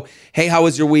then you go, hey, how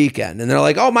was your weekend? And they're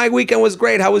like, oh, my weekend was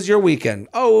great. How was your weekend?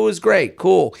 Oh, it was great.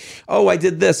 Cool. Oh, I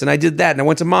did this and I did that. And I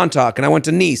went to Montauk and I went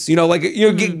to Nice.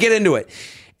 Get into it.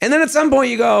 And then at some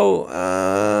point you go,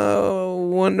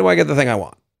 when do I get the thing I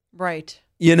want? Right.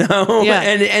 Yeah.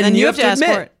 And you have to ask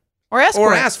admit. for it.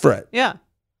 Or ask for it. Yeah.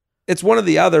 It's one or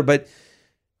the other, but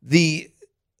the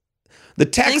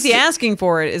text. I think the asking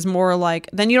for it is more like,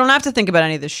 then you don't have to think about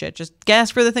any of this shit. Just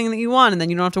ask for the thing that you want, and then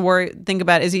you don't have to think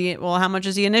about, how much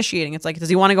is he initiating? It's like, does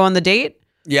he want to go on the date?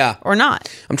 Yeah. Or not?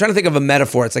 I'm trying to think of a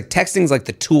metaphor. It's like texting's like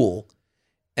the tool,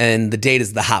 and the date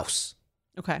is the house.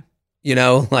 Okay.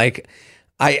 Like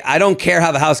I don't care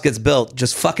how the house gets built.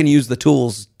 Just fucking use the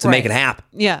tools to make it happen.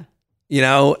 Yeah.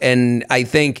 And I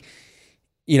think,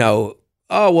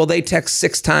 oh, well, they text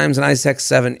 6 times and I text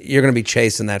 7. You're going to be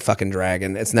chasing that fucking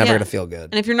dragon. It's never going to feel good.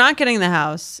 And if you're not getting the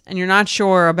house and you're not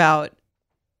sure about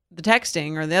the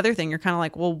texting or the other thing, you're kind of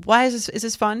like, well, why is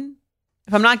this fun?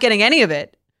 If I'm not getting any of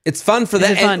it. It's fun for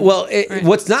them. Fun? Right.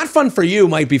 What's not fun for you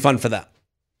might be fun for them.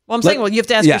 Well, I'm saying, you have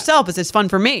to ask yourself, is this fun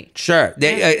for me? Sure.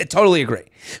 I totally agree.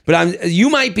 But you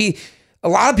might be, a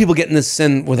lot of people get in this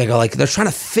sin where they go like, they're trying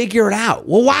to figure it out.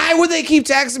 Well, why would they keep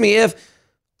texting me if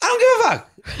I don't give a fuck?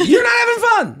 You're not having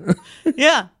fun.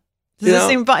 Yeah. Does this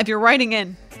seem fun? If you're writing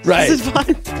in, right. This is fun.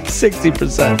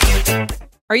 60%.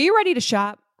 Are you ready to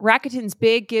shop? Rakuten's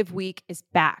Big Give Week is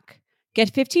back.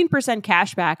 Get 15%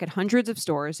 cash back at hundreds of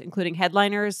stores, including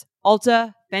Headliners,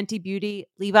 Ulta, Fenty Beauty,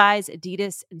 Levi's,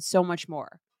 Adidas, and so much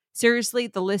more. Seriously,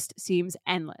 the list seems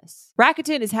endless.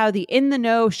 Rakuten is how the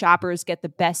in-the-know shoppers get the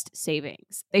best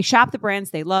savings. They shop the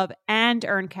brands they love and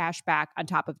earn cash back on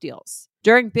top of deals.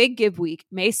 During Big Give Week,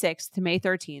 May 6th to May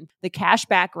 13th, the cash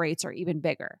back rates are even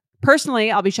bigger. Personally,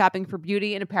 I'll be shopping for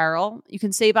beauty and apparel. You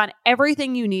can save on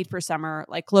everything you need for summer,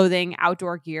 like clothing,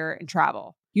 outdoor gear, and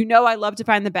travel. I love to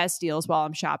find the best deals while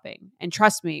I'm shopping. And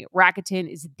trust me, Rakuten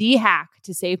is the hack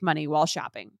to save money while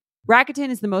shopping. Rakuten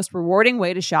is the most rewarding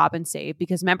way to shop and save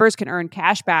because members can earn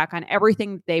cash back on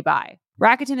everything that they buy.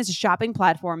 Rakuten is a shopping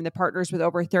platform that partners with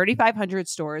over 3,500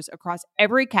 stores across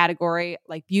every category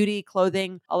like beauty,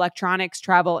 clothing, electronics,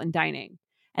 travel, and dining.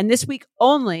 And this week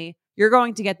only, you're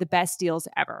going to get the best deals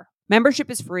ever.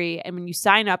 Membership is free, and when you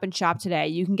sign up and shop today,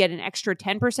 you can get an extra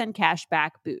 10% cash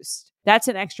back boost. That's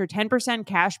an extra 10%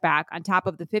 cash back on top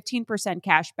of the 15%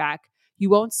 cash back. You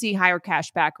won't see higher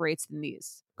cash back rates than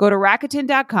these. Go to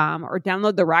Rakuten.com or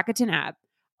download the Rakuten app.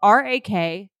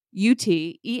 Rakuten.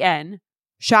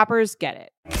 Shoppers get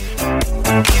it.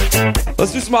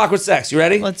 Let's do some awkward sex. You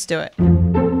ready? Let's do it.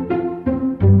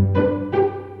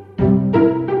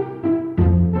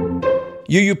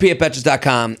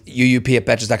 UUP@Betches.com.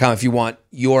 UUP@Betches.com if you want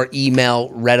your email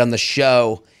read on the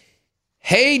show.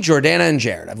 Hey, Jordana and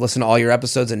Jared, I've listened to all your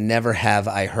episodes and never have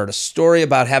I heard a story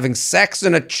about having sex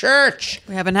in a church.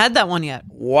 We haven't had that one yet.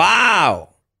 Wow.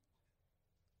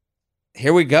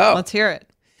 Here we go. Let's hear it.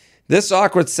 This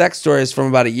awkward sex story is from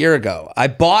about a year ago. I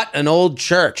bought an old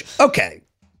church. Okay.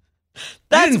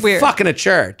 That's you didn't weird. Fuck in a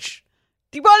church.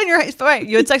 You bought it in your house. Right.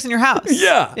 You had sex in your house.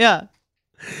 Yeah. Yeah.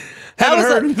 Haven't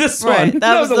heard this one. Right.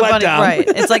 That was a the funny, letdown. right.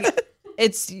 It's like,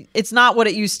 it's not what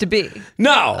it used to be.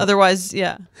 No. Otherwise,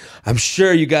 yeah. I'm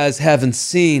sure you guys haven't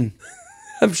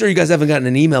gotten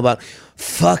an email about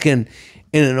fucking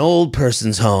in an old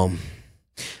person's home.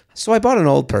 So I bought an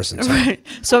old person's home. Right.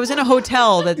 So I was in a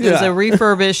hotel that was a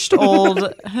refurbished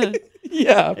old.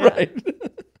 Yeah, right.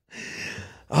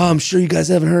 Oh, I'm sure you guys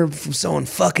haven't heard from someone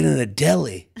fucking in a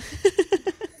deli.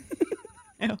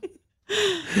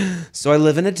 So I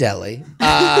live in a deli.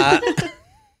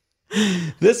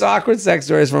 This awkward sex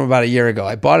story is from about a year ago.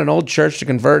 I bought an old church to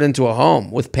convert into a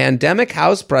home. With pandemic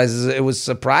house prices, it was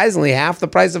surprisingly half the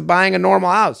price of buying a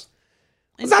normal house.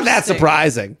 It's not that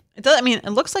surprising. It does. I mean,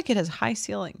 it looks like it has high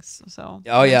ceilings. So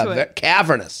oh yeah,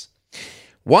 cavernous.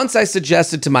 Once I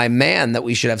suggested to my man that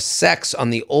we should have sex on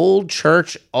the old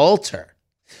church altar.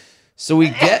 So we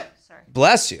get,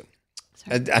 bless you.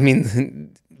 I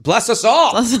mean, bless us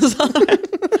all. Bless us all.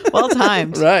 Well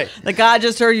timed. Right. The God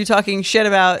just heard you talking shit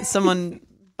about someone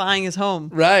buying his home.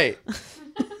 Right.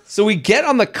 So we get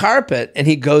on the carpet and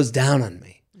he goes down on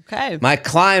me. Okay. My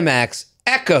climax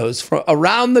echoes from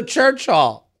around the church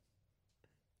hall.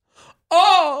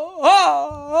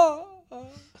 Oh.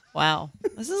 Wow.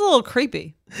 This is a little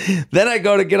creepy. Then I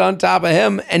go to get on top of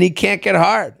him and he can't get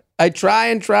hard. I try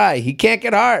and try. He can't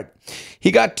get hard.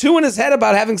 He got two in his head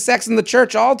about having sex in the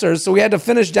church altars, so we had to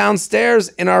finish downstairs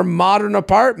in our modern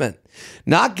apartment.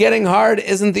 Not getting hard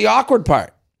isn't the awkward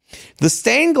part. The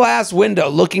stained glass window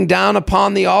looking down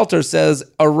upon the altar says,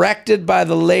 erected by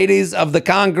the ladies of the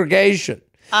congregation.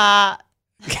 But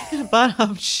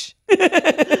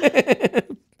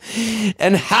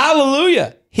And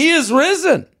hallelujah, he is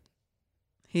risen.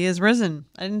 he is risen.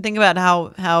 I didn't think about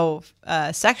how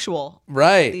sexual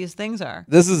Right. these things are.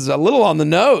 This is a little on the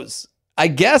nose. I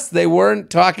guess they weren't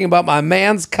talking about my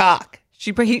man's cock.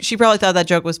 She probably thought that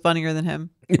joke was funnier than him.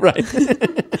 Right.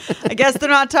 I guess they're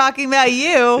not talking about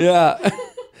you. Yeah.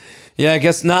 Yeah, I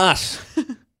guess not.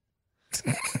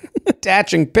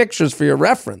 Attaching pictures for your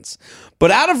reference. But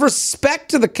out of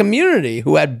respect to the community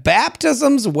who had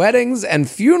baptisms, weddings, and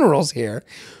funerals here,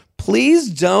 please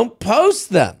don't post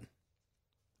them.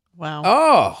 Wow.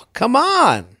 Oh, come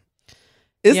on.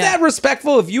 Is Yeah. that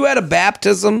respectful if you had a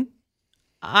baptism?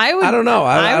 I don't know.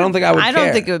 I don't think I would I don't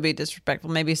care. think it would be disrespectful.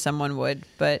 Maybe someone would,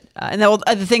 but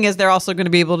the thing is, they're also going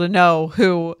to be able to know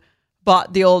who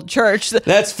bought the old church.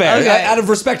 That's fair. Okay. Out of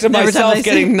respect to Every time myself they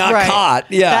getting see- not right.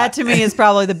 caught. Yeah. That to me is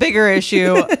probably the bigger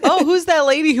issue. Oh, who's that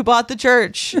lady who bought the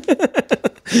church?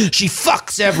 She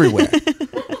fucks everywhere.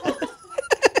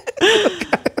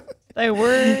 They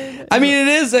were. I mean, it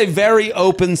is a very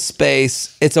open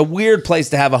space. It's a weird place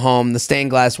to have a home, the stained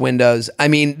glass windows. I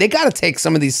mean, they got to take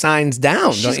some of these signs down,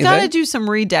 don't She's you got to think? do some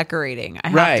redecorating, I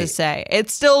have Right. to say. It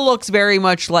still looks very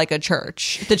much like a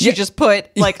church that she just put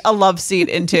like a love seat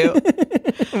into.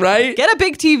 Right? Get a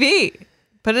big TV.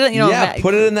 Put it, Yeah,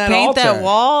 put it in that paint altar. that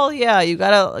wall. Yeah, you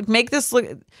gotta make this look.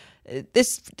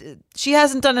 This she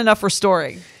hasn't done enough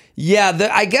restoring. Yeah,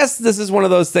 I guess this is one of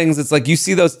those things. It's like you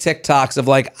see those TikToks of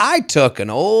like, I took an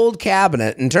old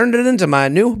cabinet and turned it into my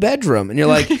new bedroom. And you're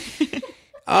like,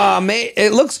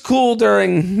 it looks cool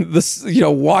during this,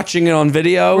 watching it on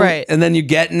video. Right. And then you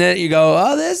get in it, you go,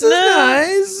 oh, this is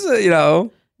nice.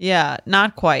 Yeah,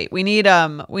 not quite. You need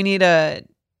an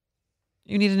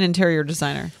interior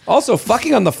designer. Also,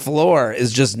 fucking on the floor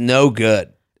is just no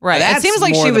good. Right. That's it seems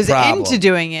like more she the was problem. into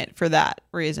doing it for that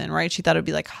reason, right? She thought it would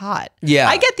be like hot. Yeah.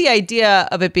 I get the idea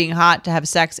of it being hot to have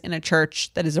sex in a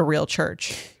church that is a real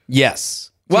church. Yes.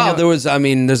 Well, there's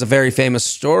a very famous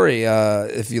story,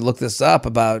 if you look this up,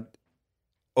 about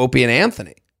Opie and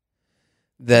Anthony.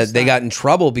 That they got in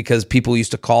trouble because people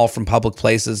used to call from public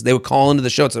places. They would call into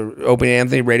the show. It's an Opie and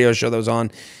Anthony radio show that was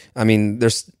on. I mean, they're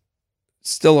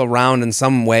still around in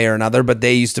some way or another, but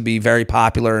they used to be very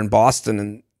popular in Boston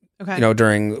and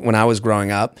during when I was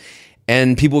growing up.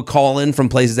 And people would call in from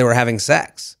places they were having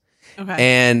sex. Okay.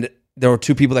 And there were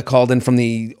two people that called in from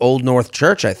the Old North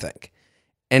Church, I think,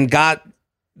 and got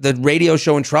the radio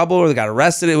show in trouble or they got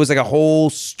arrested. It was like a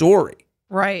whole story.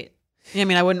 Right. I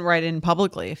mean, I wouldn't write in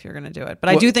publicly if you're going to do it, but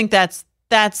I do think that's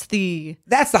the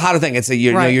hotter thing. It's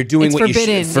you're right. doing it's what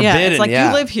forbidden. you should. Forbidden. Yeah, it's like yeah.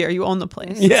 you live here, you own the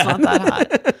place. Yeah. It's not that hot.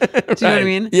 Do you know what I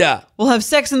mean? Yeah. We'll have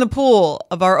sex in the pool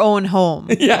of our own home.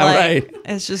 Yeah, right.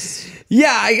 It's just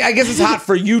Yeah, I guess it's hot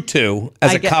for you two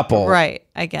as a couple. Right.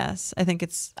 I guess. I think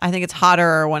it's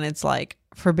hotter when it's like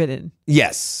forbidden.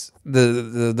 Yes.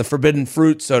 The forbidden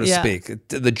fruit, so to Yeah. speak.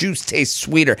 The juice tastes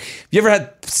sweeter. Have you ever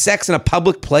had sex in a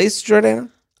public place, Jordana?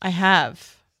 I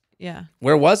have. Yeah.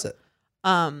 Where was it?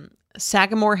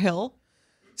 Sagamore Hill,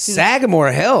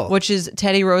 Sagamore Hill. which is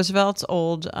Teddy Roosevelt's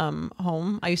old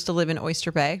home. I used to live in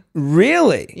Oyster Bay.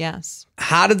 Really? Yes.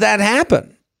 How did that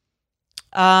happen?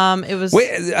 It was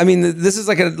Wait, I mean, this is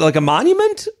like a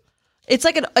monument? it's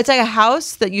like a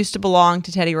house that used to belong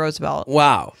to Teddy Roosevelt.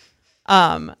 Wow.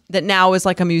 That now is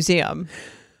like a museum.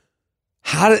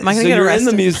 How did Am I so gonna get you're in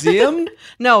the arrested? museum?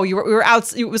 No, we were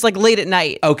out. It was like late at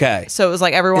night. Okay. So it was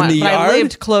like everyone. In the but I yard?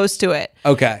 lived close to it.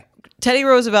 Okay. Teddy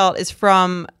Roosevelt is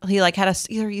from. He like had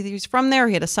either he's from there. Or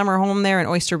he had a summer home there in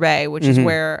Oyster Bay, which is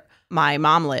where my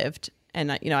mom lived.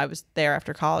 And I was there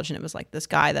after college, and it was like this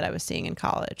guy that I was seeing in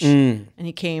college, and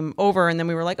he came over, and then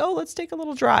we were like, "Oh, let's take a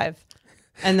little drive."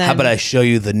 And then How about I show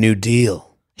you the New Deal?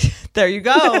 there you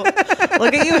go.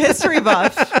 Look at you, history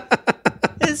buff.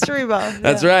 History buff.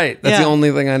 That's yeah. right. That's Yeah. the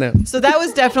only thing I know. So that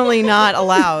was definitely not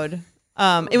allowed.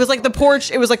 It was like the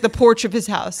porch. It was like the porch of his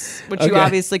house, which you Okay.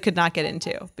 obviously could not get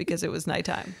into because it was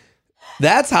nighttime.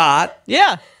 That's hot.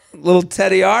 Yeah, Little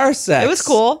Teddy R sex. it was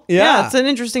cool. Yeah. It's an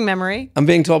interesting memory. I'm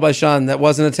being told by Sean that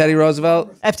wasn't a Teddy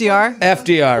Roosevelt. FDR,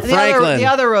 FDR. Franklin. the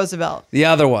other Roosevelt. The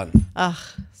other one. Ugh,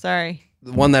 sorry.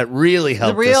 The one that really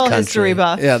helped real this country. history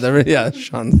buff. Yeah,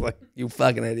 Sean's like, you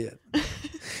fucking idiot.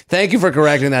 Thank you for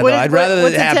correcting that, though. I'd rather that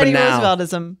what's it a happen Teddy now.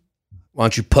 Rooseveltism? Why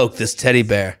don't you poke this teddy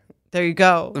bear? There you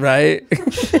go. Right?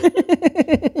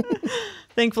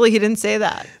 Thankfully, he didn't say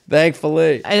that.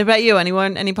 Thankfully. I bet you,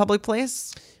 any public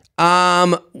place?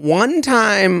 One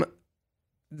time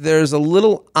there's a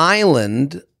little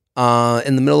island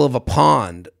in the middle of a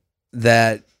pond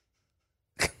that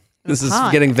this is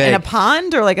Pond. getting vague. In a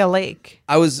pond or like a lake?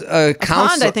 I was a counselor.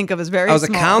 Pond, I think of as very I was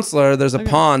small. a counselor. There's a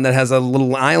pond that has a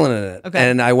little island in it. Okay.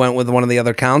 And I went with one of the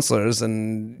other counselors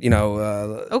and,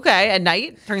 Okay, at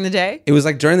night, during the day? it was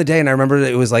like during the day, and I remember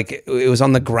it was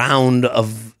on the ground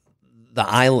of the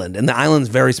island, and the island's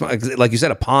very small. Like you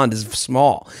said, a pond is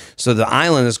small, so the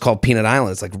island is called Peanut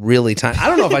Island. It's like really tiny. I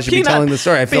don't know if I should be telling the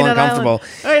story. I feel Peanut uncomfortable.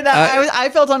 Island. I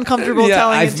felt uncomfortable yeah,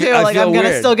 telling I it too. feel Like I'm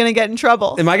weird. still gonna get in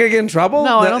trouble. Am I gonna get in trouble?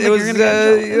 No, I don't think you're gonna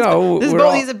get in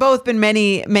trouble. These have both been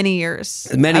many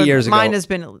years. Many years ago. Mine has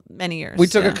been many years. We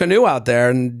took a canoe out there,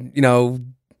 and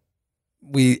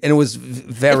it was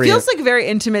very. It feels like a very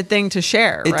intimate thing to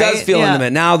share. It does feel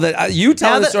intimate. Now that you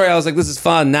tell the story, I was like, "This is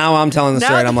fun." Now I'm telling the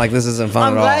story, and I'm like, "This isn't fun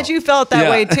I'm at all." glad you felt that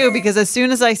way too, because as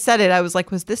soon as I said it, I was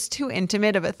like, "Was this too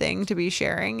intimate of a thing to be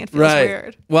sharing?" It feels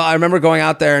weird. Well, I remember going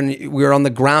out there, and we were on the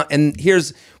ground. And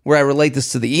here's where I relate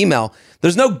this to the email.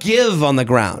 There's no give on the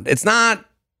ground. It's not.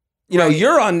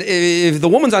 You're on. If the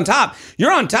woman's on top,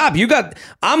 you're on top.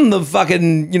 I'm the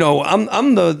fucking.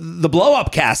 I'm the blow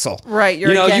up castle. Right. You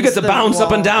get to bounce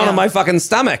up and down on my fucking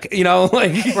stomach.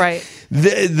 Right.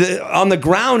 The on the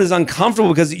ground is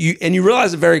uncomfortable because you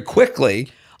realize it very quickly.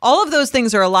 All of those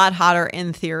things are a lot hotter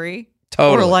in theory.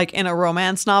 Totally. Or like in a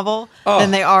romance novel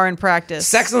than they are in practice.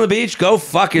 Sex on the beach, go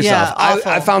fuck yourself. Yeah, awful.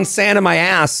 I found sand in my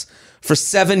ass for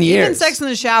 7 years. Even sex in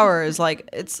the shower is like,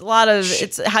 it's a lot of,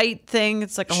 it's a height thing.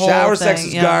 It's like a whole shower thing. sex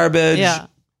is garbage. Yeah.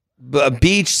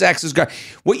 Beach sex is garbage.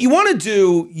 What you want to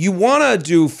do,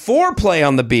 foreplay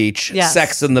on the beach, Yes.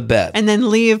 sex in the bed. And then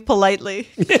leave politely.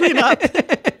 Clean up.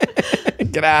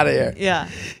 Get out of here. Yeah.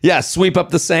 Yeah, sweep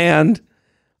up the sand,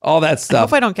 all that I stuff.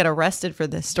 hope I don't get arrested for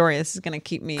this story. This is going to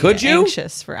keep me Could you?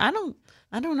 anxious for, I don't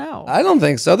know. I don't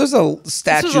think so. There's a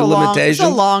statute of This limitation.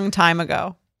 was a long time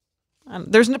ago.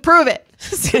 There's no prove it.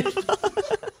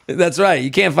 That's right.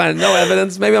 You can't find no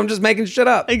evidence. Maybe I'm just making shit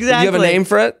up. Exactly. Do you have a name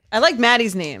for it? I like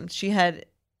Maddie's name. She had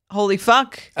holy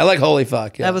fuck. I like holy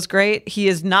fuck. Yeah. That was great. He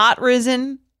is not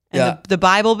risen. And Yeah. the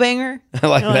Bible banger. I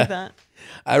like that.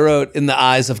 I wrote in the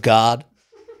eyes of God.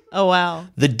 Oh, wow.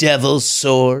 The devil's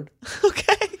sword.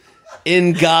 Okay.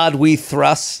 In God we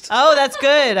thrust. Oh, that's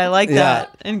good. I like Yeah.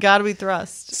 that. In God we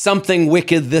trust. Something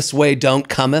wicked this way don't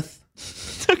cometh.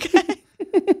 Okay.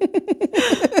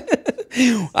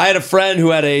 I had a friend who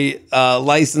had a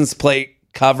license plate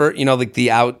cover, like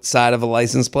the outside of a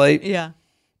license plate. Yeah.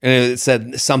 And it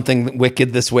said, something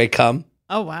wicked this way come.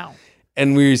 Oh, wow.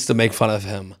 And we used to make fun of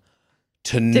him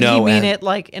to Did no he mean end. it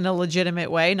like in a legitimate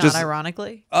way, not Just-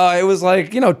 ironically? It was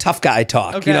like, tough guy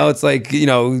talk. Okay. It's like,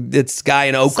 it's guy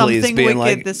in Oakley is Something being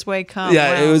wicked like, this way come.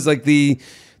 yeah, Wow. it was like the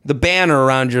banner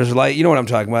around your light. You know what I'm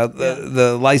talking about?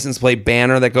 The license plate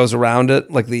banner that goes around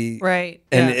it, like the Right.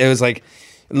 And yeah. it was like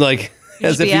You as should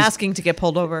if be he's asking to get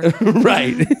pulled over.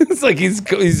 right. It's like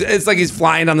he's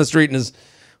flying down the street in his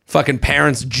fucking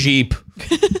parents' Jeep.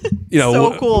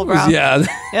 So cool, bro. Yeah.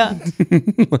 Yeah.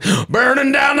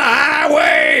 Burning down the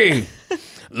highway.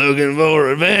 Looking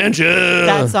for adventure.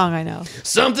 That song I know.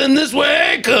 Something this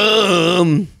way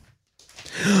come.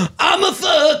 I'm a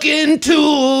fucking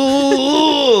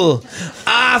tool.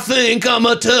 I think I'm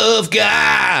a tough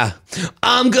guy.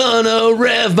 I'm gonna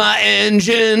rev my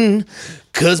engine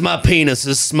 'cause my penis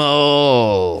is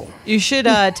small. You should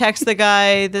text the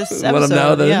guy this episode. Let him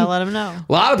know that- Yeah, let him know.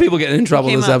 A lot of people getting in trouble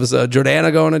Came this up. episode.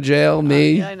 Jordana going to jail.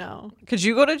 Me Yeah, I know. Could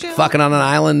you go to jail? fucking on an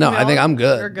island. No, I think I'm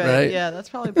good. You're good. Right? Yeah, that's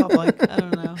probably public. I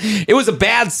don't know. It was a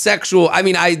bad sexual. I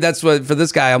mean, that's what for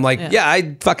this guy. I'm like, yeah,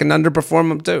 I fucking underperform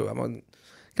him too.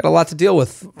 Got a lot to deal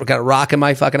with. Got a rock in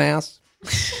my fucking ass.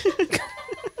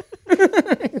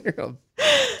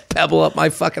 Pebble up my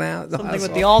fucking ass. Something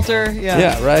with the altar. Yeah.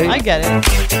 Yeah, right? I get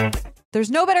it. There's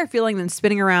no better feeling than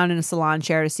spinning around in a salon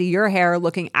chair to see your hair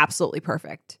looking absolutely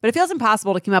perfect. But it feels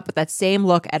impossible to keep up with that same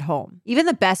look at home. Even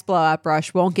the best blowout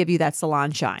brush won't give you that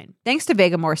salon shine. Thanks to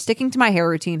Vegamore, sticking to my hair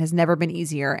routine has never been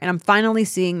easier, and I'm finally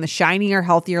seeing the shinier,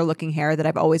 healthier looking hair that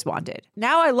I've always wanted.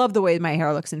 Now I love the way my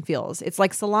hair looks and feels. It's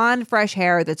like salon fresh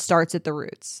hair that starts at the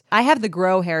roots. I have the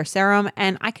Grow Hair Serum,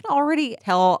 and I can already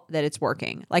tell that it's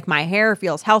working. Like, my hair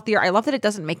feels healthier. I love that it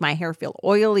doesn't make my hair feel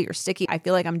oily or sticky. I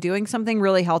feel like I'm doing something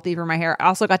really healthy for my hair. I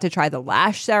also got to try the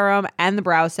lash serum and the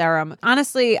brow serum.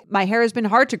 Honestly, my hair has been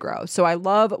hard to grow, so I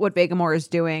love what Vegamour is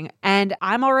doing, and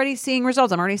I'm already seeing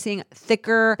results. I'm already seeing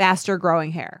thicker, faster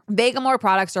growing hair. Vegamour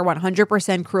products are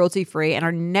 100% cruelty-free and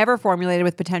are never formulated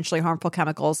with potentially harmful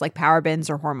chemicals like parabens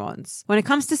or hormones. When it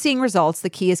comes to seeing results, the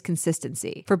key is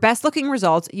consistency. For best-looking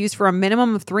results, use for a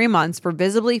minimum of 3 months for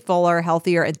visibly fuller,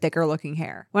 healthier, and thicker-looking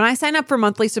hair. When I sign up for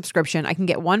monthly subscription, I can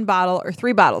get 1 bottle or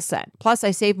 3 bottles sent. Plus,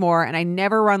 I save more, and I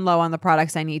never run low on the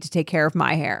products I need to take care of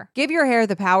my hair. Give your hair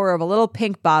the power of a little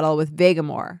pink bottle with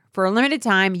Vegamour. For a limited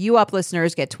time, You Up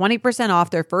listeners get 20% off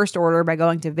their first order by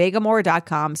going to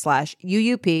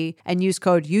vegamour.com/UUP and use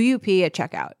code UUP at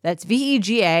checkout. That's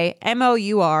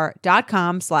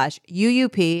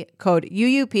VEGAMOUR.com/UUP, code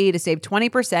UUP to save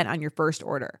 20% on your first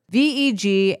order.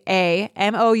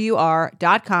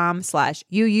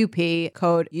 VEGAMOUR.com/UUP,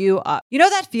 code UUP. You know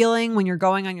that feeling when you're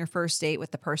going on your first date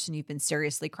with the person you've been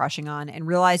seriously crushing on and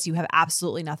realize you have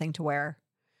absolutely nothing to wear?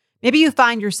 Maybe you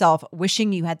find yourself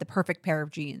wishing you had the perfect pair of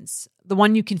jeans, the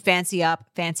one you can fancy up,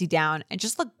 fancy down, and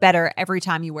just look better every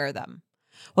time you wear them.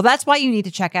 Well, that's why you need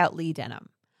to check out Lee Denim.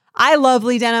 I love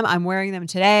Lee Denim. I'm wearing them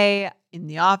today in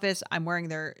the office. I'm wearing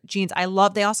their jeans.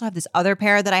 They also have this other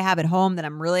pair that I have at home that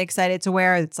I'm really excited to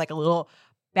wear. It's like a little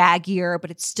baggier,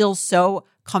 but it's still so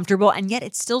comfortable, and yet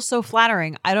it's still so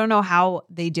flattering. I don't know how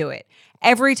they do it.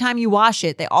 Every time you wash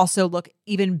it, they also look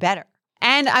even better.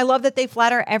 And I love that they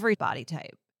flatter every body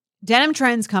type. Denim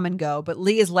trends come and go, but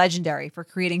Lee is legendary for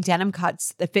creating denim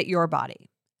cuts that fit your body.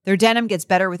 Their denim gets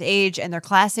better with age, and their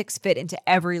classics fit into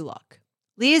every look.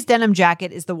 Lee's denim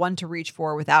jacket is the one to reach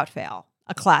for without fail,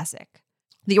 a classic.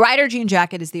 The Rider jean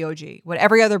jacket is the OG, what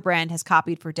every other brand has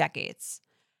copied for decades.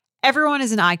 Everyone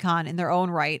is an icon in their own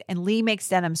right, and Lee makes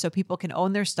denim so people can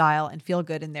own their style and feel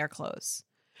good in their clothes.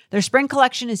 Their spring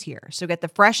collection is here, so get the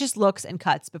freshest looks and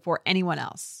cuts before anyone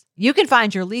else. You can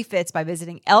find your Lee fits by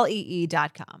visiting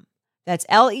lee.com. That's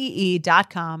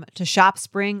lee.com to shop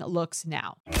spring looks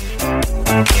now.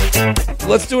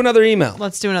 Let's do another email.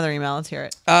 Let's do another email. Let's hear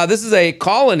it. This is a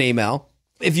call-in email.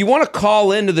 If you want to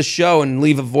call into the show and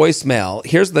leave a voicemail,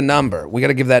 here's the number. We got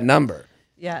to give that number.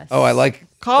 Yes. Oh, I like...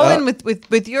 Call in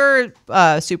with your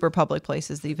super public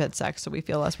places that you've had sex, so we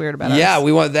feel less weird about it. Yeah,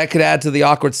 we want that could add to the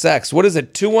awkward sex. What is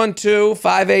it?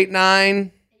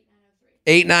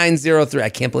 212-589-8903. I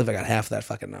can't believe I got half that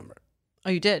fucking number.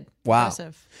 Oh, you did? Wow.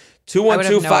 Impressive.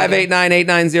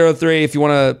 212-589-8903 if you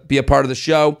want to be a part of the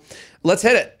show. Let's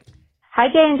hit it. Hi,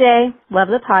 J&J. Love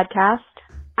the podcast.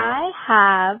 I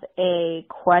have a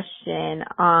question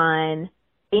on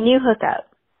a new hookup.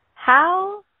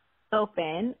 How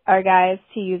open are guys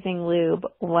to using lube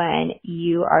when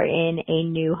you are in a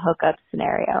new hookup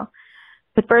scenario?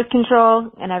 With birth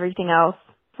control and everything else,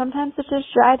 sometimes it's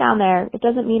just dry down there. It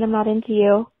doesn't mean I'm not into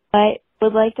you, but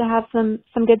would like to have some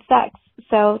good sex.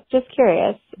 So just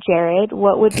curious, Jared,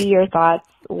 what would be your thoughts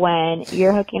when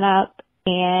you're hooking up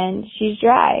and she's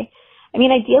dry? I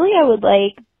mean, ideally I would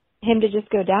like him to just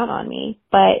go down on me,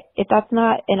 but if that's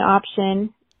not an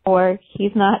option or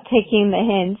he's not taking the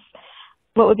hints,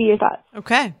 what would be your thoughts?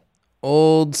 Okay.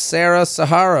 Old Sarah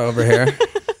Sahara over here.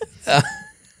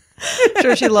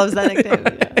 Sure, she loves that nickname.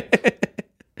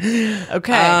 Yeah.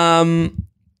 Okay.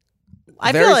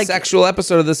 I Very feel like sexual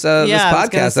episode of this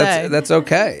podcast. That's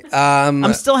okay.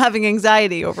 I'm still having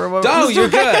anxiety over what. No, you're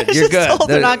good. You're good. Told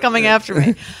they're not coming after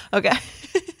me. Okay.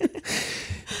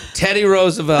 Teddy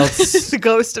Roosevelt's the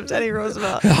ghost of Teddy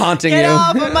Roosevelt haunting Get you.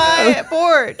 off of my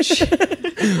porch.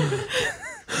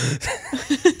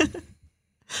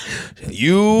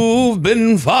 You've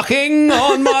been fucking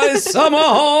on my summer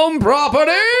home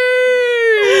property.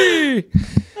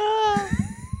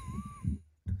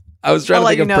 I was trying to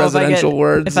think of presidential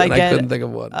words, and I couldn't think of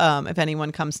one. If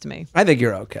anyone comes to me, I think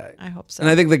you're okay. I hope so. And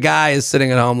I think the guy is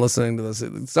sitting at home listening to this.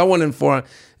 Someone inform.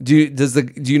 Do you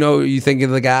know? You think of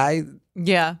the guy?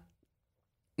 Yeah.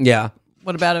 Yeah.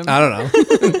 What about him? I don't know.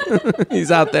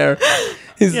 He's out there.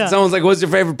 Someone's like, "What's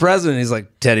your favorite president?" He's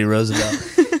like, "Teddy Roosevelt."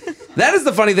 That is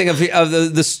the funny thing of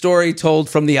the story told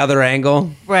from the other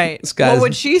angle. Right. What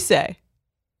would she say?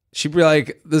 She'd be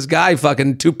like, "This guy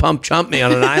fucking two-pump chumped me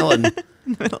on an island."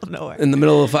 In the middle of nowhere. In the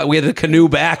middle of we had to canoe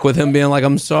back with him being like,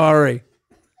 "I'm sorry."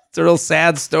 It's a real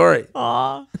sad story.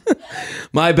 Aw.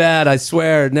 My bad. I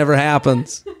swear it never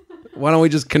happens. Why don't we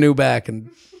just canoe back and?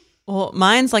 Well,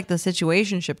 mine's like the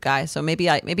situationship guy, so maybe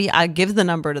I give the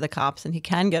number to the cops and he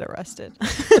can get arrested.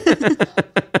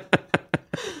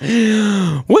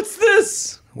 What's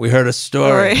this? We heard a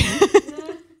story.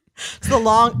 It's the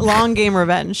long game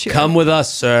revenge. Come with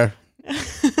us, sir.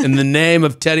 In the name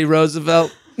of Teddy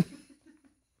Roosevelt.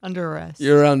 Under arrest.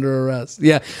 You're under arrest.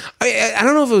 Yeah. I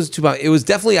don't know if it was too much. It was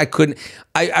definitely, I couldn't.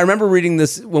 I remember reading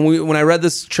this when I read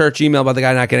this church email about the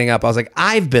guy not getting up. I was like,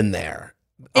 I've been there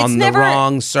on the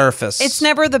wrong surface. It's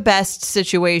never the best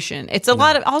situation. It's a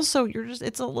lot of, also, you're a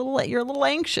little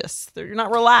anxious. You're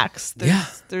not relaxed.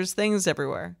 There's things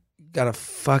everywhere. Got a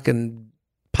fucking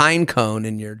pine cone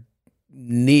in your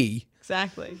knee.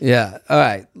 Exactly. Yeah. All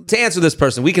right. To answer this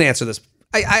person, we can answer this.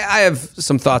 I have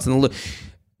some thoughts in the loop.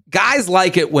 Guys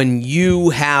like it when you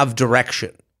have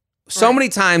direction. So many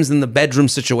times in the bedroom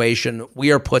situation,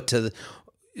 we are put to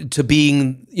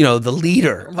being, the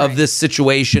leader of this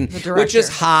situation, which is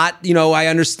hot. I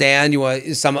understand.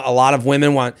 A lot of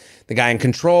women want the guy in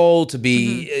control to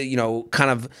be,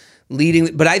 kind of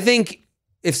leading. But I think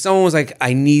if someone was like,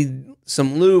 I need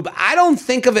some lube, I don't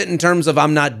think of it in terms of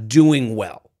I'm not doing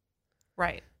well.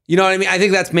 Right. You know what I mean? I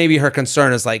think that's maybe her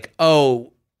concern is like,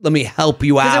 oh, let me help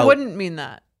you out. Because it wouldn't mean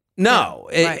that. No.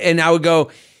 And I would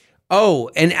go, oh,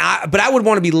 but I would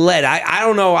want to be led. I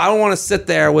don't know. I don't want to sit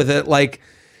there with it like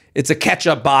it's a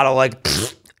ketchup bottle, like,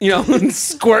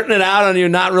 squirting it out on you,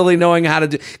 not really knowing how to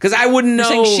do. Because I wouldn't know.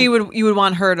 You're saying you would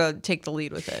want her to take the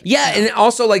lead with it. Yeah, and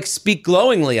also like speak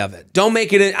glowingly of it. Don't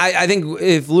make it. I think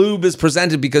if lube is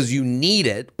presented because you need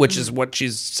it, which is what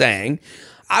she's saying,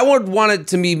 I would want it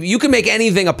to be. You can make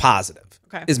anything a positive.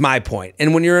 Okay. Is my point.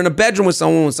 And when you're in a bedroom with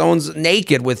someone, when someone's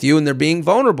naked with you and they're being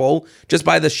vulnerable just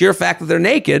by the sheer fact that they're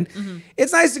naked,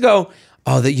 it's nice to go,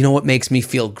 oh, you know what makes me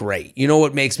feel great? You know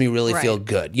what makes me really feel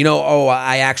good?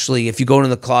 I actually, if you go into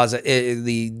the closet,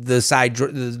 the side,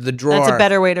 the drawer. That's a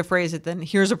better way to phrase it than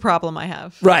here's a problem I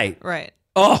have. Right. Right.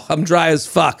 Oh, I'm dry as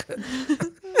fuck.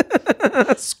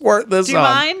 Squirt this on. Do you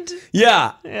mind?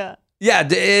 Yeah. Yeah. Yeah.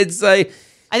 It's like.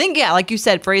 I think, like you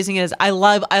said, phrasing it as, I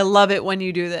love it when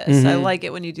you do this. I like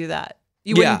it when you do that.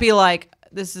 You wouldn't be like,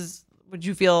 would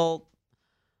you feel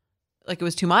like it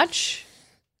was too much?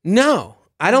 No,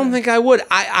 I don't think I would.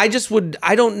 I just would,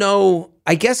 I don't know.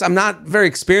 I guess I'm not very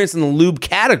experienced in the lube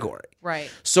category.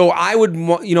 Right. So I would,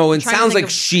 it sounds like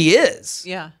she is.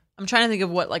 Yeah. I'm trying to think of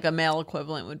what like a male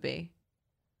equivalent would be.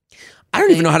 I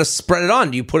don't even know how to spread it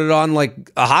on. Do you put it on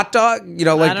like a hot dog?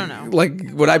 I don't know. Like,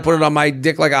 would I put it on my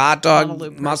dick like a hot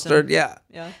dog? Mustard? Yeah.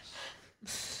 Yeah.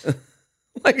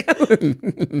 Like,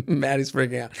 Maddie's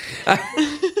freaking out.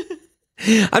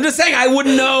 I'm just saying, I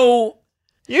wouldn't know.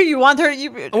 You want her.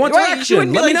 I want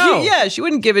direction. Let me know. She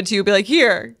wouldn't give it to you. Be like,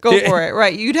 here, go for it.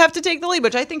 Right. You'd have to take the lead,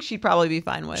 which I think she'd probably be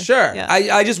fine with. Sure. Yeah.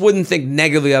 I just wouldn't think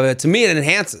negatively of it. To me, it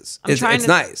enhances. It's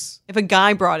nice. If a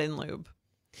guy brought in lube.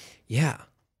 Yeah.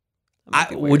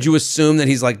 Would you assume that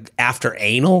he's like after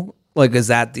anal? Like, is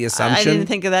that the assumption? I didn't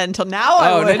think of that until now.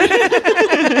 I would.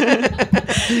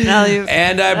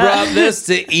 And I brought this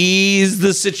to ease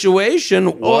the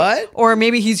situation. What? Or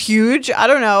maybe he's huge. I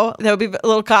don't know. That would be a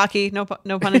little cocky. No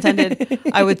pun intended.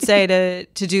 I would say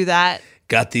to do that.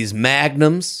 Got these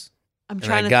magnums. I'm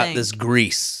trying to think. I got think. this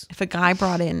grease. If a guy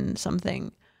brought in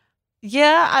something,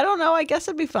 yeah, I don't know. I guess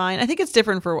it'd be fine. I think it's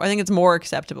different I think it's more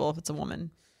acceptable if it's a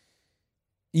woman.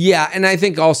 Yeah, and I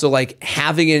think also like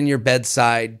having it in your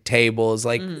bedside table is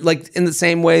like in the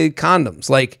same way condoms.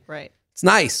 Like, right. It's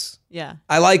nice. Yeah.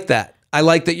 I like that. I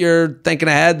like that you're thinking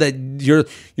ahead, that you're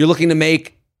looking to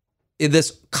make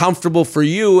this comfortable for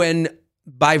you and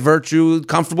by virtue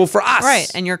comfortable for us.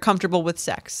 Right, and you're comfortable with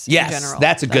sex in general.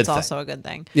 That's a good thing. That's also a good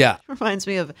thing. Yeah. Reminds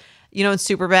me of, in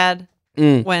Superbad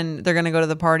when they're going to go to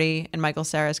the party and Michael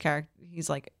Cera's character, he's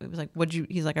like,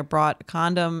 I brought a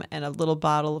condom and a little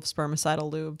bottle of spermicidal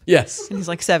lube. Yes. And he's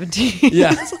like 17.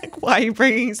 Yeah. It's like, why are you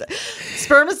bringing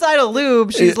spermicidal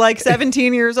lube? She's like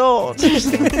 17 years old.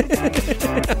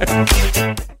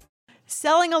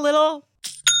 Selling a little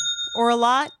or a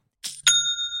lot?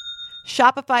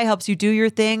 Shopify helps you do your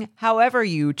thing however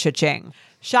you cha-ching.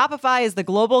 Shopify is the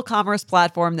global commerce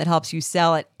platform that helps you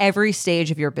sell at every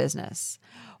stage of your business.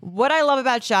 What I love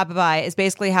about Shopify is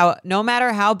basically how no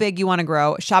matter how big you want to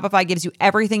grow, Shopify gives you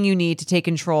everything you need to take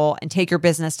control and take your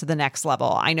business to the next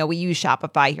level. I know we use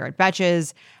Shopify here at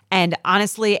Betches, and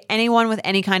honestly, anyone with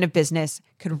any kind of business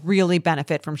could really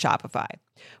benefit from Shopify.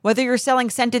 Whether you're selling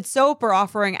scented soap or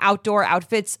offering outdoor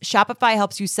outfits, Shopify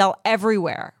helps you sell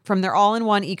everywhere, from their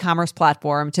all-in-one e-commerce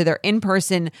platform to their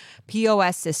in-person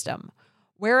POS system.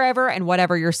 Wherever and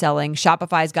whatever you're selling,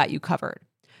 Shopify's got you covered.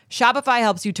 Shopify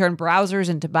helps you turn browsers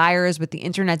into buyers with the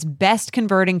internet's best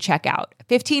converting checkout,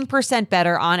 15%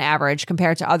 better on average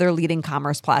compared to other leading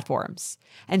commerce platforms.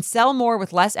 And sell more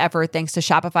with less effort thanks to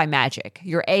Shopify Magic,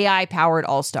 your AI-powered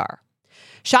all-star.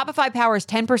 Shopify powers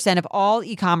 10% of all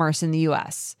e-commerce in the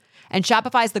U.S., and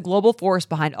Shopify is the global force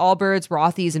behind Allbirds,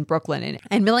 Rothy's, and Brooklinen,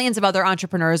 and millions of other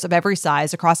entrepreneurs of every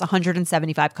size across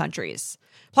 175 countries.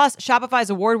 Plus, Shopify's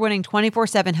award-winning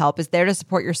 24/7 help is there to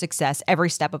support your success every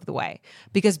step of the way.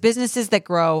 Because businesses that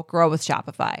grow, grow with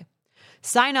Shopify.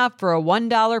 Sign up for a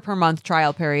 $1 per month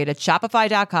trial period at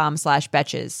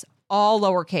shopify.com/betches, all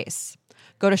lowercase.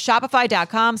 Go to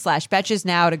shopify.com/betches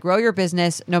now to grow your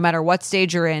business no matter what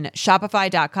stage you're in.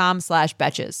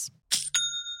 Shopify.com/betches.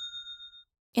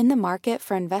 In the market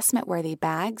for investment-worthy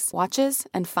bags, watches,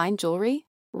 and fine jewelry,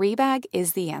 Rebag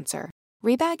is the answer.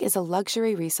 Rebag is a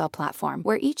luxury resale platform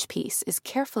where each piece is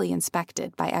carefully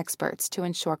inspected by experts to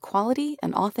ensure quality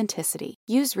and authenticity.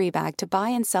 Use Rebag to buy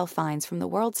and sell finds from the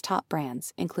world's top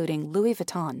brands, including Louis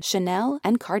Vuitton, Chanel,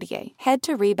 and Cartier. Head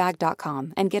to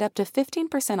Rebag.com and get up to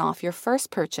 15% off your first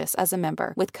purchase as a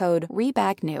member with code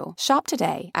REBAGNEW. Shop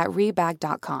today at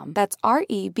Rebag.com. That's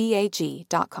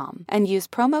REBAG.com. And use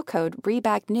promo code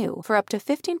REBAGNEW for up to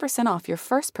 15% off your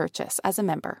first purchase as a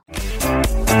member.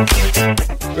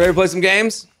 Ready to play some games?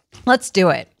 Let's do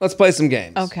it. Let's play some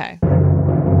games. Okay.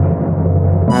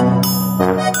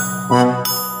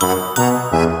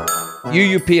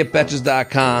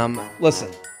 UUP@betches.com. Listen,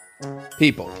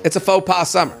 people, it's a faux pas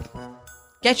summer.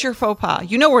 Get your faux pas.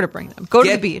 You know where to bring them. Go to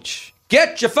the beach.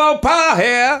 Get your faux pas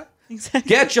here. Exactly.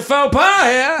 Get your faux pas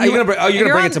here. Are you gonna bring? Oh, you're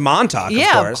gonna bring it to Montauk.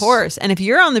 Yeah, of course. And if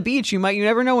you're on the beach, you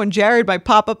never know when Jared might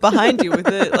pop up behind you with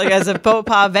it, like as a faux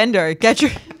pas vendor.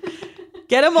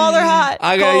 Get them while they're hot.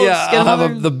 I'll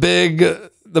have the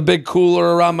big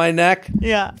cooler around my neck.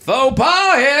 Yeah. Faux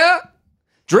pas here.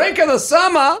 Drink of the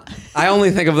summer. I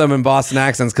only think of them in Boston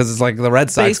accents because it's like the Red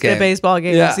Sox game. Baseball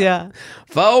games, yeah.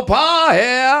 Faux pas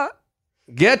here.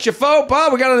 Get your faux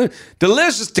pas. We got a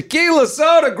delicious tequila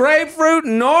soda, grapefruit,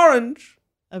 and orange.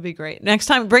 That'd be great. Next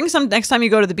time you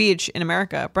go to the beach in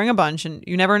America, bring a bunch, and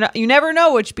you never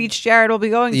know which beach Jared will be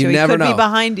going to. He could be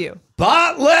behind you.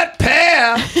 Bartlett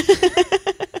pear.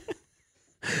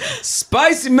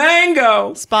 Spicy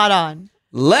mango. Spot on.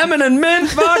 Lemon and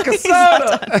mint vodka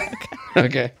soda.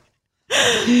 Okay.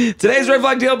 Today's Red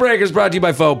Flag Deal Breaker is brought to you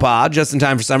by Faux Pas. Just in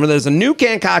time for summer, there's a new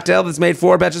canned cocktail that's made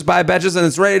for Betches by Betches, and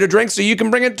it's ready to drink so you can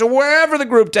bring it to wherever the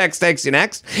group text takes you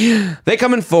next. They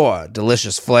come in 4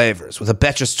 delicious flavors with a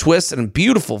Betches twist and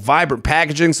beautiful, vibrant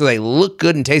packaging so they look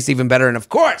good and taste even better. And of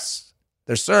course,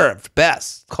 they're served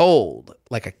best cold,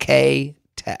 like a K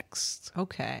text.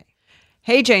 Okay.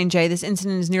 Hey, J&J, this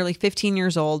incident is nearly 15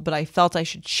 years old, but I felt I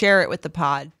should share it with the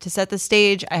pod. To set the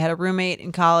stage, I had a roommate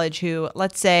in college who,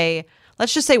 let's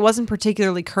just say wasn't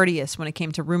particularly courteous when it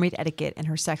came to roommate etiquette and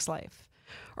her sex life.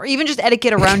 Or even just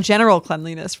etiquette around general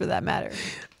cleanliness, for that matter.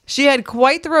 She had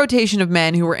quite the rotation of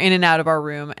men who were in and out of our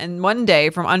room, and one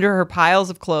day, from under her piles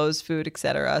of clothes, food,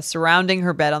 etc., surrounding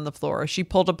her bed on the floor, she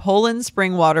pulled a Poland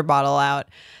Spring water bottle out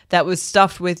that was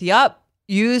stuffed with,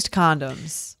 used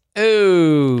condoms.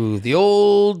 Ooh, the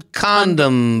old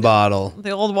condom bottle.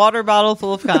 The old water bottle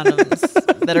full of condoms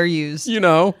that are used. You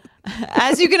know.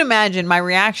 As you can imagine, my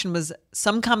reaction was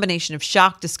some combination of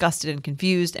shock, disgusted, and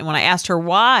confused. And when I asked her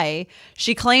why,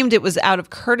 she claimed it was out of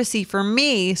courtesy for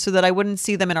me so that I wouldn't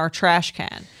see them in our trash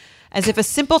can, as if a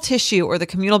simple tissue or the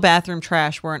communal bathroom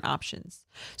trash weren't options.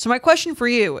 So my question for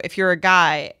you, if you're a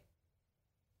guy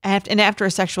and after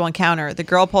a sexual encounter, the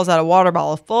girl pulls out a water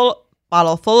bottle full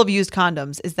of used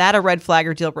condoms, is that a red flag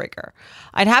or deal breaker?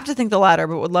 I'd have to think the latter,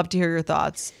 but would love to hear your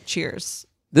thoughts. Cheers.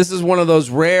 This is one of those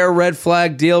rare red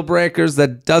flag deal breakers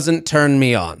that doesn't turn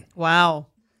me on. Wow.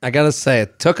 I gotta say,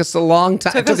 it took us a long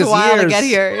time. It took us a while to get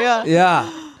here. Yeah.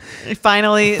 Yeah.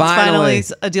 Finally,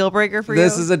 it's a deal breaker for you?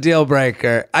 This is a deal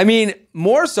breaker. I mean,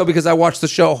 more so because I watched the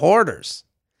show Hoarders.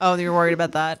 Oh, you're worried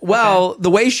about that? Well, the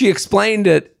way she explained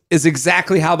it is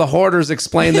exactly how the hoarders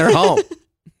explain their home.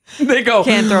 They go,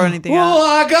 can't throw anything out.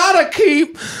 I gotta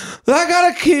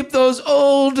keep those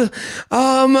old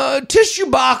tissue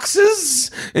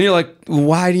boxes. And you're like,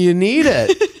 why do you need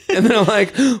it? And they're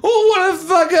like, what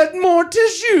if I got more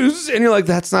tissues? And you're like,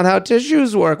 that's not how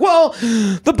tissues work. Well,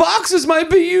 the boxes might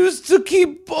be used to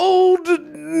keep old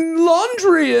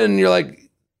laundry in. You're like,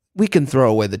 we can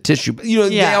throw away the tissue.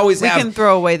 They always have. We can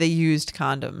throw away the used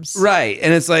condoms. Right.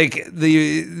 And it's like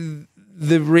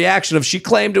the reaction of she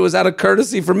claimed it was out of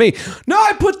courtesy for me. No,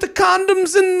 I put the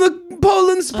condoms in the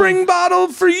Poland Spring bottle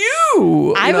for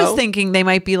you. I was thinking they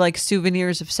might be like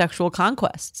souvenirs of sexual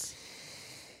conquests.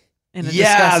 In a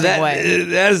disgusting way.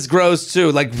 That is gross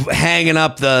too. Like hanging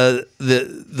up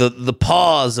the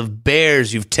paws of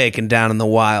bears you've taken down in the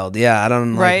wild. Yeah, I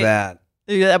don't like that.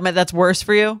 That's worse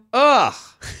for you? Ugh.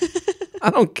 I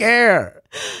don't care.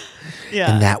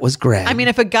 Yeah. And that was Greg. I mean,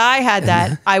 if a guy had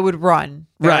that, I would run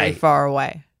very far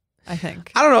away, I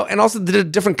think. I don't know. And also the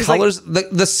different colors.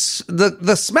 Like, the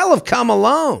smell of cum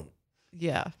alone.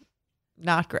 Yeah.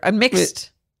 Not great. Mixed.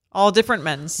 All different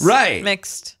men's. Right.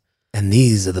 Mixed. And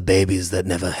these are the babies that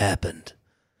never happened.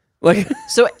 Like,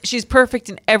 So she's perfect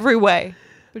in every way.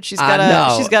 But she's got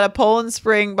a Poland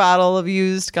Spring bottle of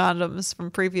used condoms from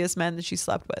previous men that she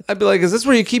slept with. I'd be like, is this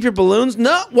where you keep your balloons?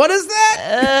 No, what is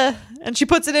that? And she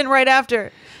puts it in right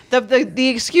after. The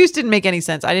excuse didn't make any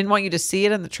sense. I didn't want you to see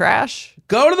it in the trash.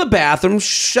 Go to the bathroom,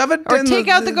 shove it Or in take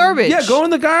out the garbage. Yeah, go in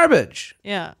the garbage.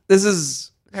 Yeah. This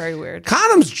is Very weird.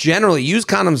 condoms generally, used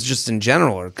condoms just in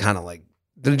general are kind of like,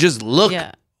 they just look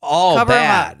all Cover 'em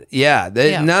bad. up. Yeah,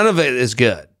 none of it is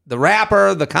good. The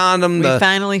wrapper, the condom, We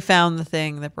finally found the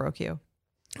thing that broke you.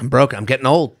 I'm broken. I'm getting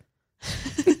old.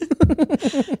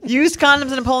 Used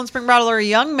condoms in a Poland Spring bottle are a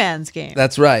young man's game.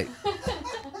 That's right.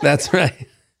 That's right.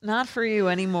 Not for you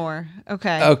anymore.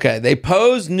 Okay. Okay. They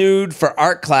pose nude for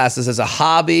art classes as a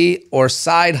hobby or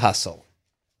side hustle.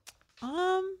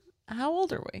 How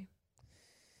old are we?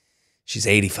 She's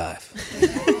 85.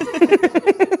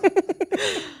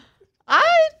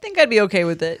 I think I'd be okay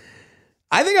with it.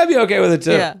 I think I'd be okay with it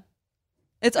too. Yeah.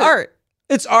 It's art.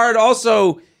 It's art.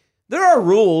 Also, there are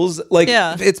rules. Like,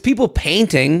 it's people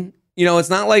painting. You know, it's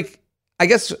not like, I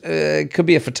guess it could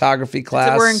be a photography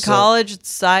class. So we're in college.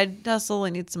 It's side hustle.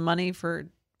 They need some money for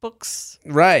books.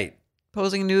 Right.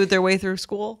 Posing nude their way through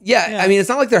school. Yeah. I mean, it's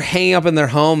not like they're hanging up in their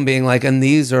home being like, and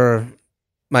these are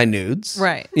my nudes.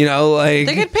 Right. You know, like.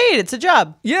 They get paid. It's a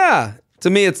job. Yeah. To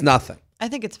me, it's nothing. I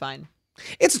think it's fine.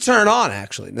 It's a turn on,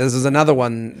 actually. This is another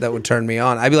one that would turn me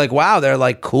on. I'd be like, wow, they're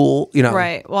like cool, you know.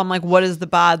 Right. Well, I'm like, what does the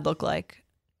bod look like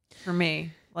for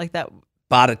me? Like that.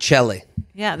 Botticelli.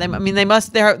 Yeah.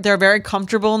 They're very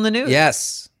comfortable in the nude.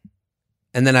 Yes.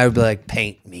 And then I would be like,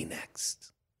 paint me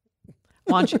next.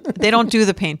 They don't do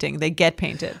the painting. They get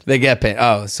painted. They get paint.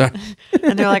 Oh, sorry.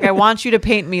 And they're like, I want you to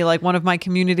paint me like one of my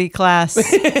community classes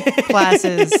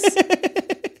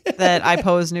that I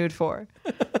pose nude for.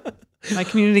 My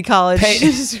community college.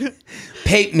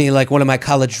 Paint me like one of my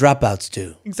college dropouts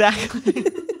do. Exactly.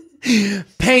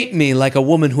 Paint me like a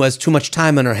woman who has too much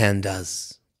time on her hand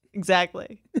does.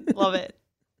 Exactly. Love it.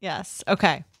 Yes.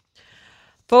 Okay.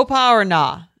 Faux pas or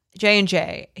nah?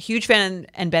 J&J, a huge fan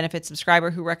and benefit subscriber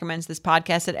who recommends this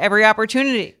podcast at every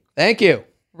opportunity. Thank you.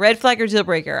 Red flag or deal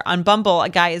breaker. On Bumble, a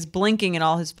guy is blinking in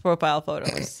all his profile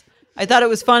photos. I thought it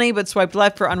was funny, but swiped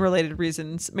left for unrelated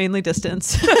reasons, mainly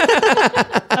distance.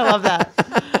 I love that.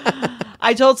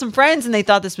 I told some friends and they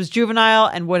thought this was juvenile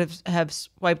and would have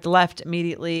swiped left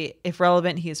immediately. If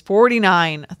relevant, he is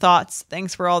 49. Thoughts?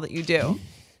 Thanks for all that you do.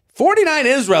 49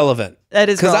 is relevant. That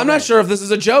is because I'm not sure if this is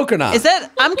a joke or not. Is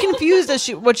that? I'm confused as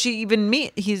what she even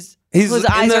means. His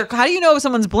eyes are. How do you know if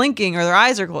someone's blinking or their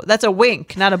eyes are closed? That's a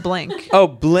wink, not a blink. Oh,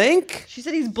 blink? She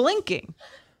said he's blinking.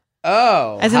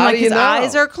 Oh, as in like his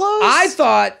eyes are closed. I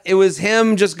thought it was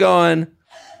him just going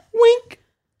wink.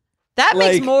 That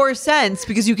makes more sense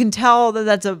because you can tell that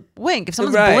that's a wink. If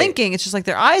someone's blinking, it's just like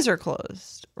their eyes are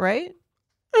closed, right?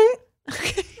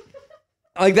 Okay.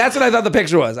 Like that's what I thought the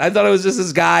picture was. I thought it was just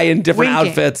this guy in different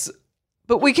outfits.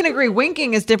 But we can agree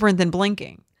winking is different than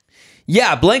blinking.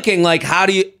 Yeah, blinking, like how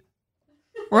do you...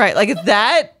 Right, like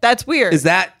that's weird. Is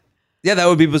that... Yeah, that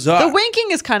would be bizarre. The winking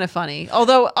is kind of funny,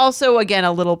 although also, again,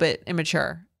 a little bit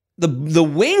immature. The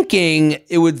winking,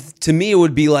 it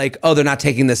would be like, oh, they're not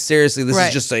taking this seriously. This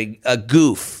is just a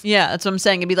goof. Yeah, that's what I'm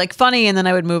saying. It'd be like funny, and then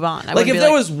I would move on. Like if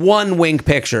there was one wink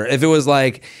picture, if it was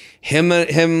like him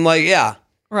like, yeah.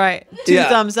 Right. Two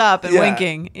thumbs up and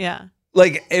winking. Yeah.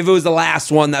 Like if it was the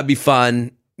last one, that'd be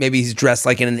fun. Maybe he's dressed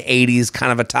like in an 80s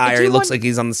kind of attire. He looks like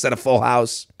he's on the set of Full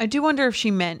House. I do wonder if she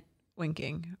meant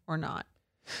winking or not.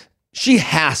 She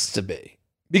has to be.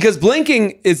 Because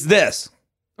blinking is this.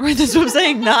 Right, that's what I'm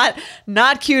saying.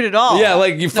 Not cute at all. Yeah,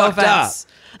 like you fucked up.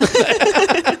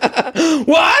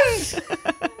 What?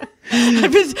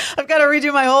 I've got to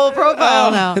redo my whole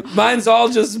profile now. Mine's all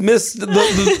just missed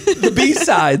the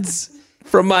B-sides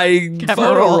from my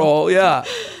photo roll. Yeah.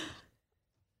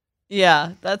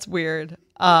 Yeah, that's weird.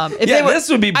 This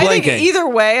would be blinking. I think either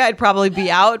way, I'd probably be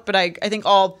out, but I think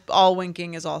all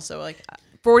winking is also like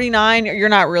 49. You're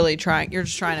not really trying. You're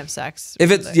just trying to have sex. If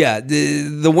it's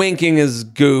the winking is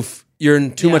goof. You're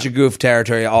in too much of goof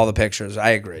territory. All the pictures.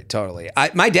 I agree totally.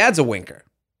 My dad's a winker.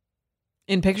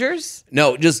 In pictures?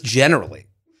 No, just generally.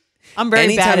 I'm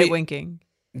very bad at winking.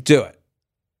 Do it.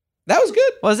 That was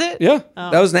good. Was it? Yeah,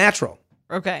 that was natural.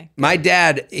 Okay. My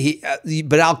dad,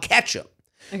 but I'll catch him.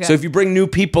 Okay. So if you bring new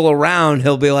people around,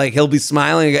 he'll be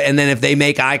smiling, and then if they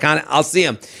make eye contact, I'll see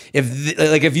him.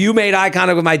 If you made eye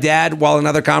contact with my dad while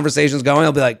another conversation's going,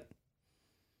 he'll be like,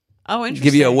 "Oh, interesting."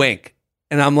 Give you a wink,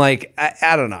 and I'm like,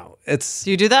 I don't know.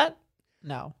 Do you do that?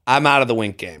 No. I'm out of the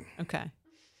wink game. Okay.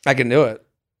 I can do it.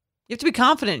 You have to be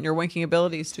confident in your winking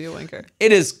abilities to be a winker.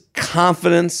 It is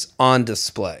confidence on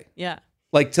display. Yeah.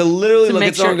 Like to literally To look make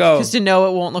at someone sure, and go, just to know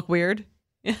it won't look weird.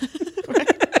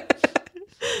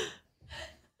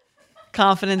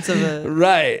 Confidence of a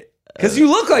right. Because you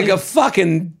look like a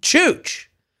fucking chooch.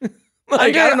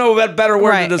 I don't know a better word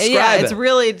right. to describe yeah, it. it's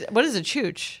really, what is a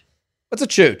chooch? What's a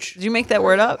chooch? Did you make that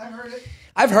word up?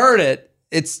 I've heard it.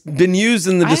 It's been used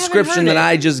in the I haven't description heard that it.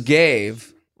 I just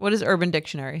gave. What does Urban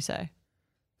Dictionary say?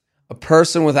 A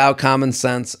person without common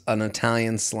sense, an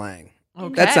Italian slang.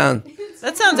 Okay. That sounds Look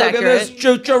Look at this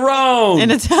accurate. chicharron.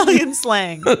 In Italian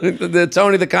slang. the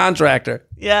Tony the Contractor.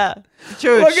 Yeah.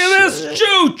 Chooch. Look at this Just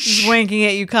chooch. winking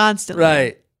at you constantly.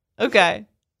 Right. Okay.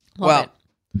 Love Well, it.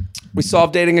 we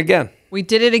solved dating again. We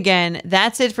did it again.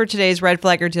 That's it for today's Red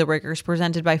Flag or Deal Breakers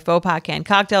presented by Faux Pas Canned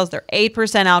Cocktails. They're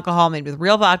 8% alcohol made with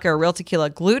real vodka or real tequila,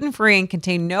 gluten-free, and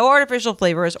contain no artificial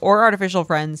flavors or artificial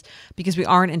friends because we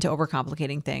aren't into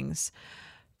overcomplicating things.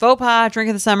 Faux Pas, drink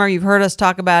of the summer. You've heard us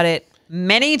talk about it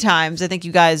many times. I think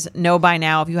you guys know by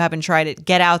now. If you haven't tried it,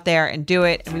 get out there and do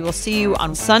it. And we will see you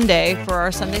on Sunday for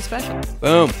our Sunday special.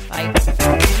 Boom. Bye.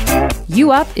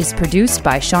 You Up is produced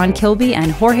by Sean Kilby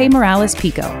and Jorge Morales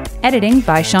Pico. Editing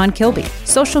by Sean Kilby.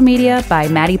 Social media by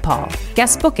Maddie Paul.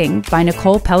 Guest booking by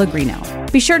Nicole Pellegrino.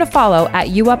 Be sure to follow at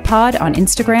YouUpPod on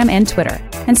Instagram and Twitter.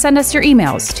 And send us your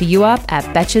emails to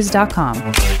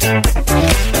youup@betches.com.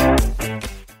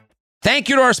 Thank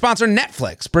you to our sponsor,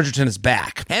 Netflix. Bridgerton is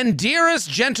back. And dearest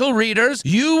gentle readers,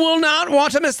 you will not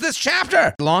want to miss this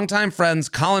chapter. Longtime friends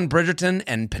Colin Bridgerton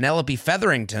and Penelope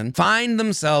Featherington find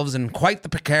themselves in quite the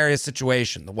precarious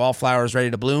situation. The wallflower is ready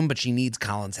to bloom, but she needs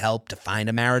Colin's help to find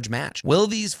a marriage match. Will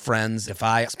these friends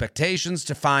defy expectations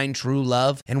to find true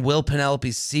love? And will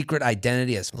Penelope's secret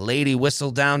identity as Lady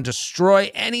Whistledown destroy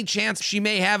any chance she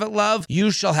may have at love? You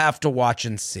shall have to watch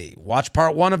and see. Watch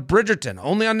part 1 of Bridgerton,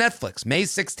 only on Netflix, May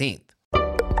 16th.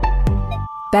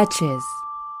 Betches.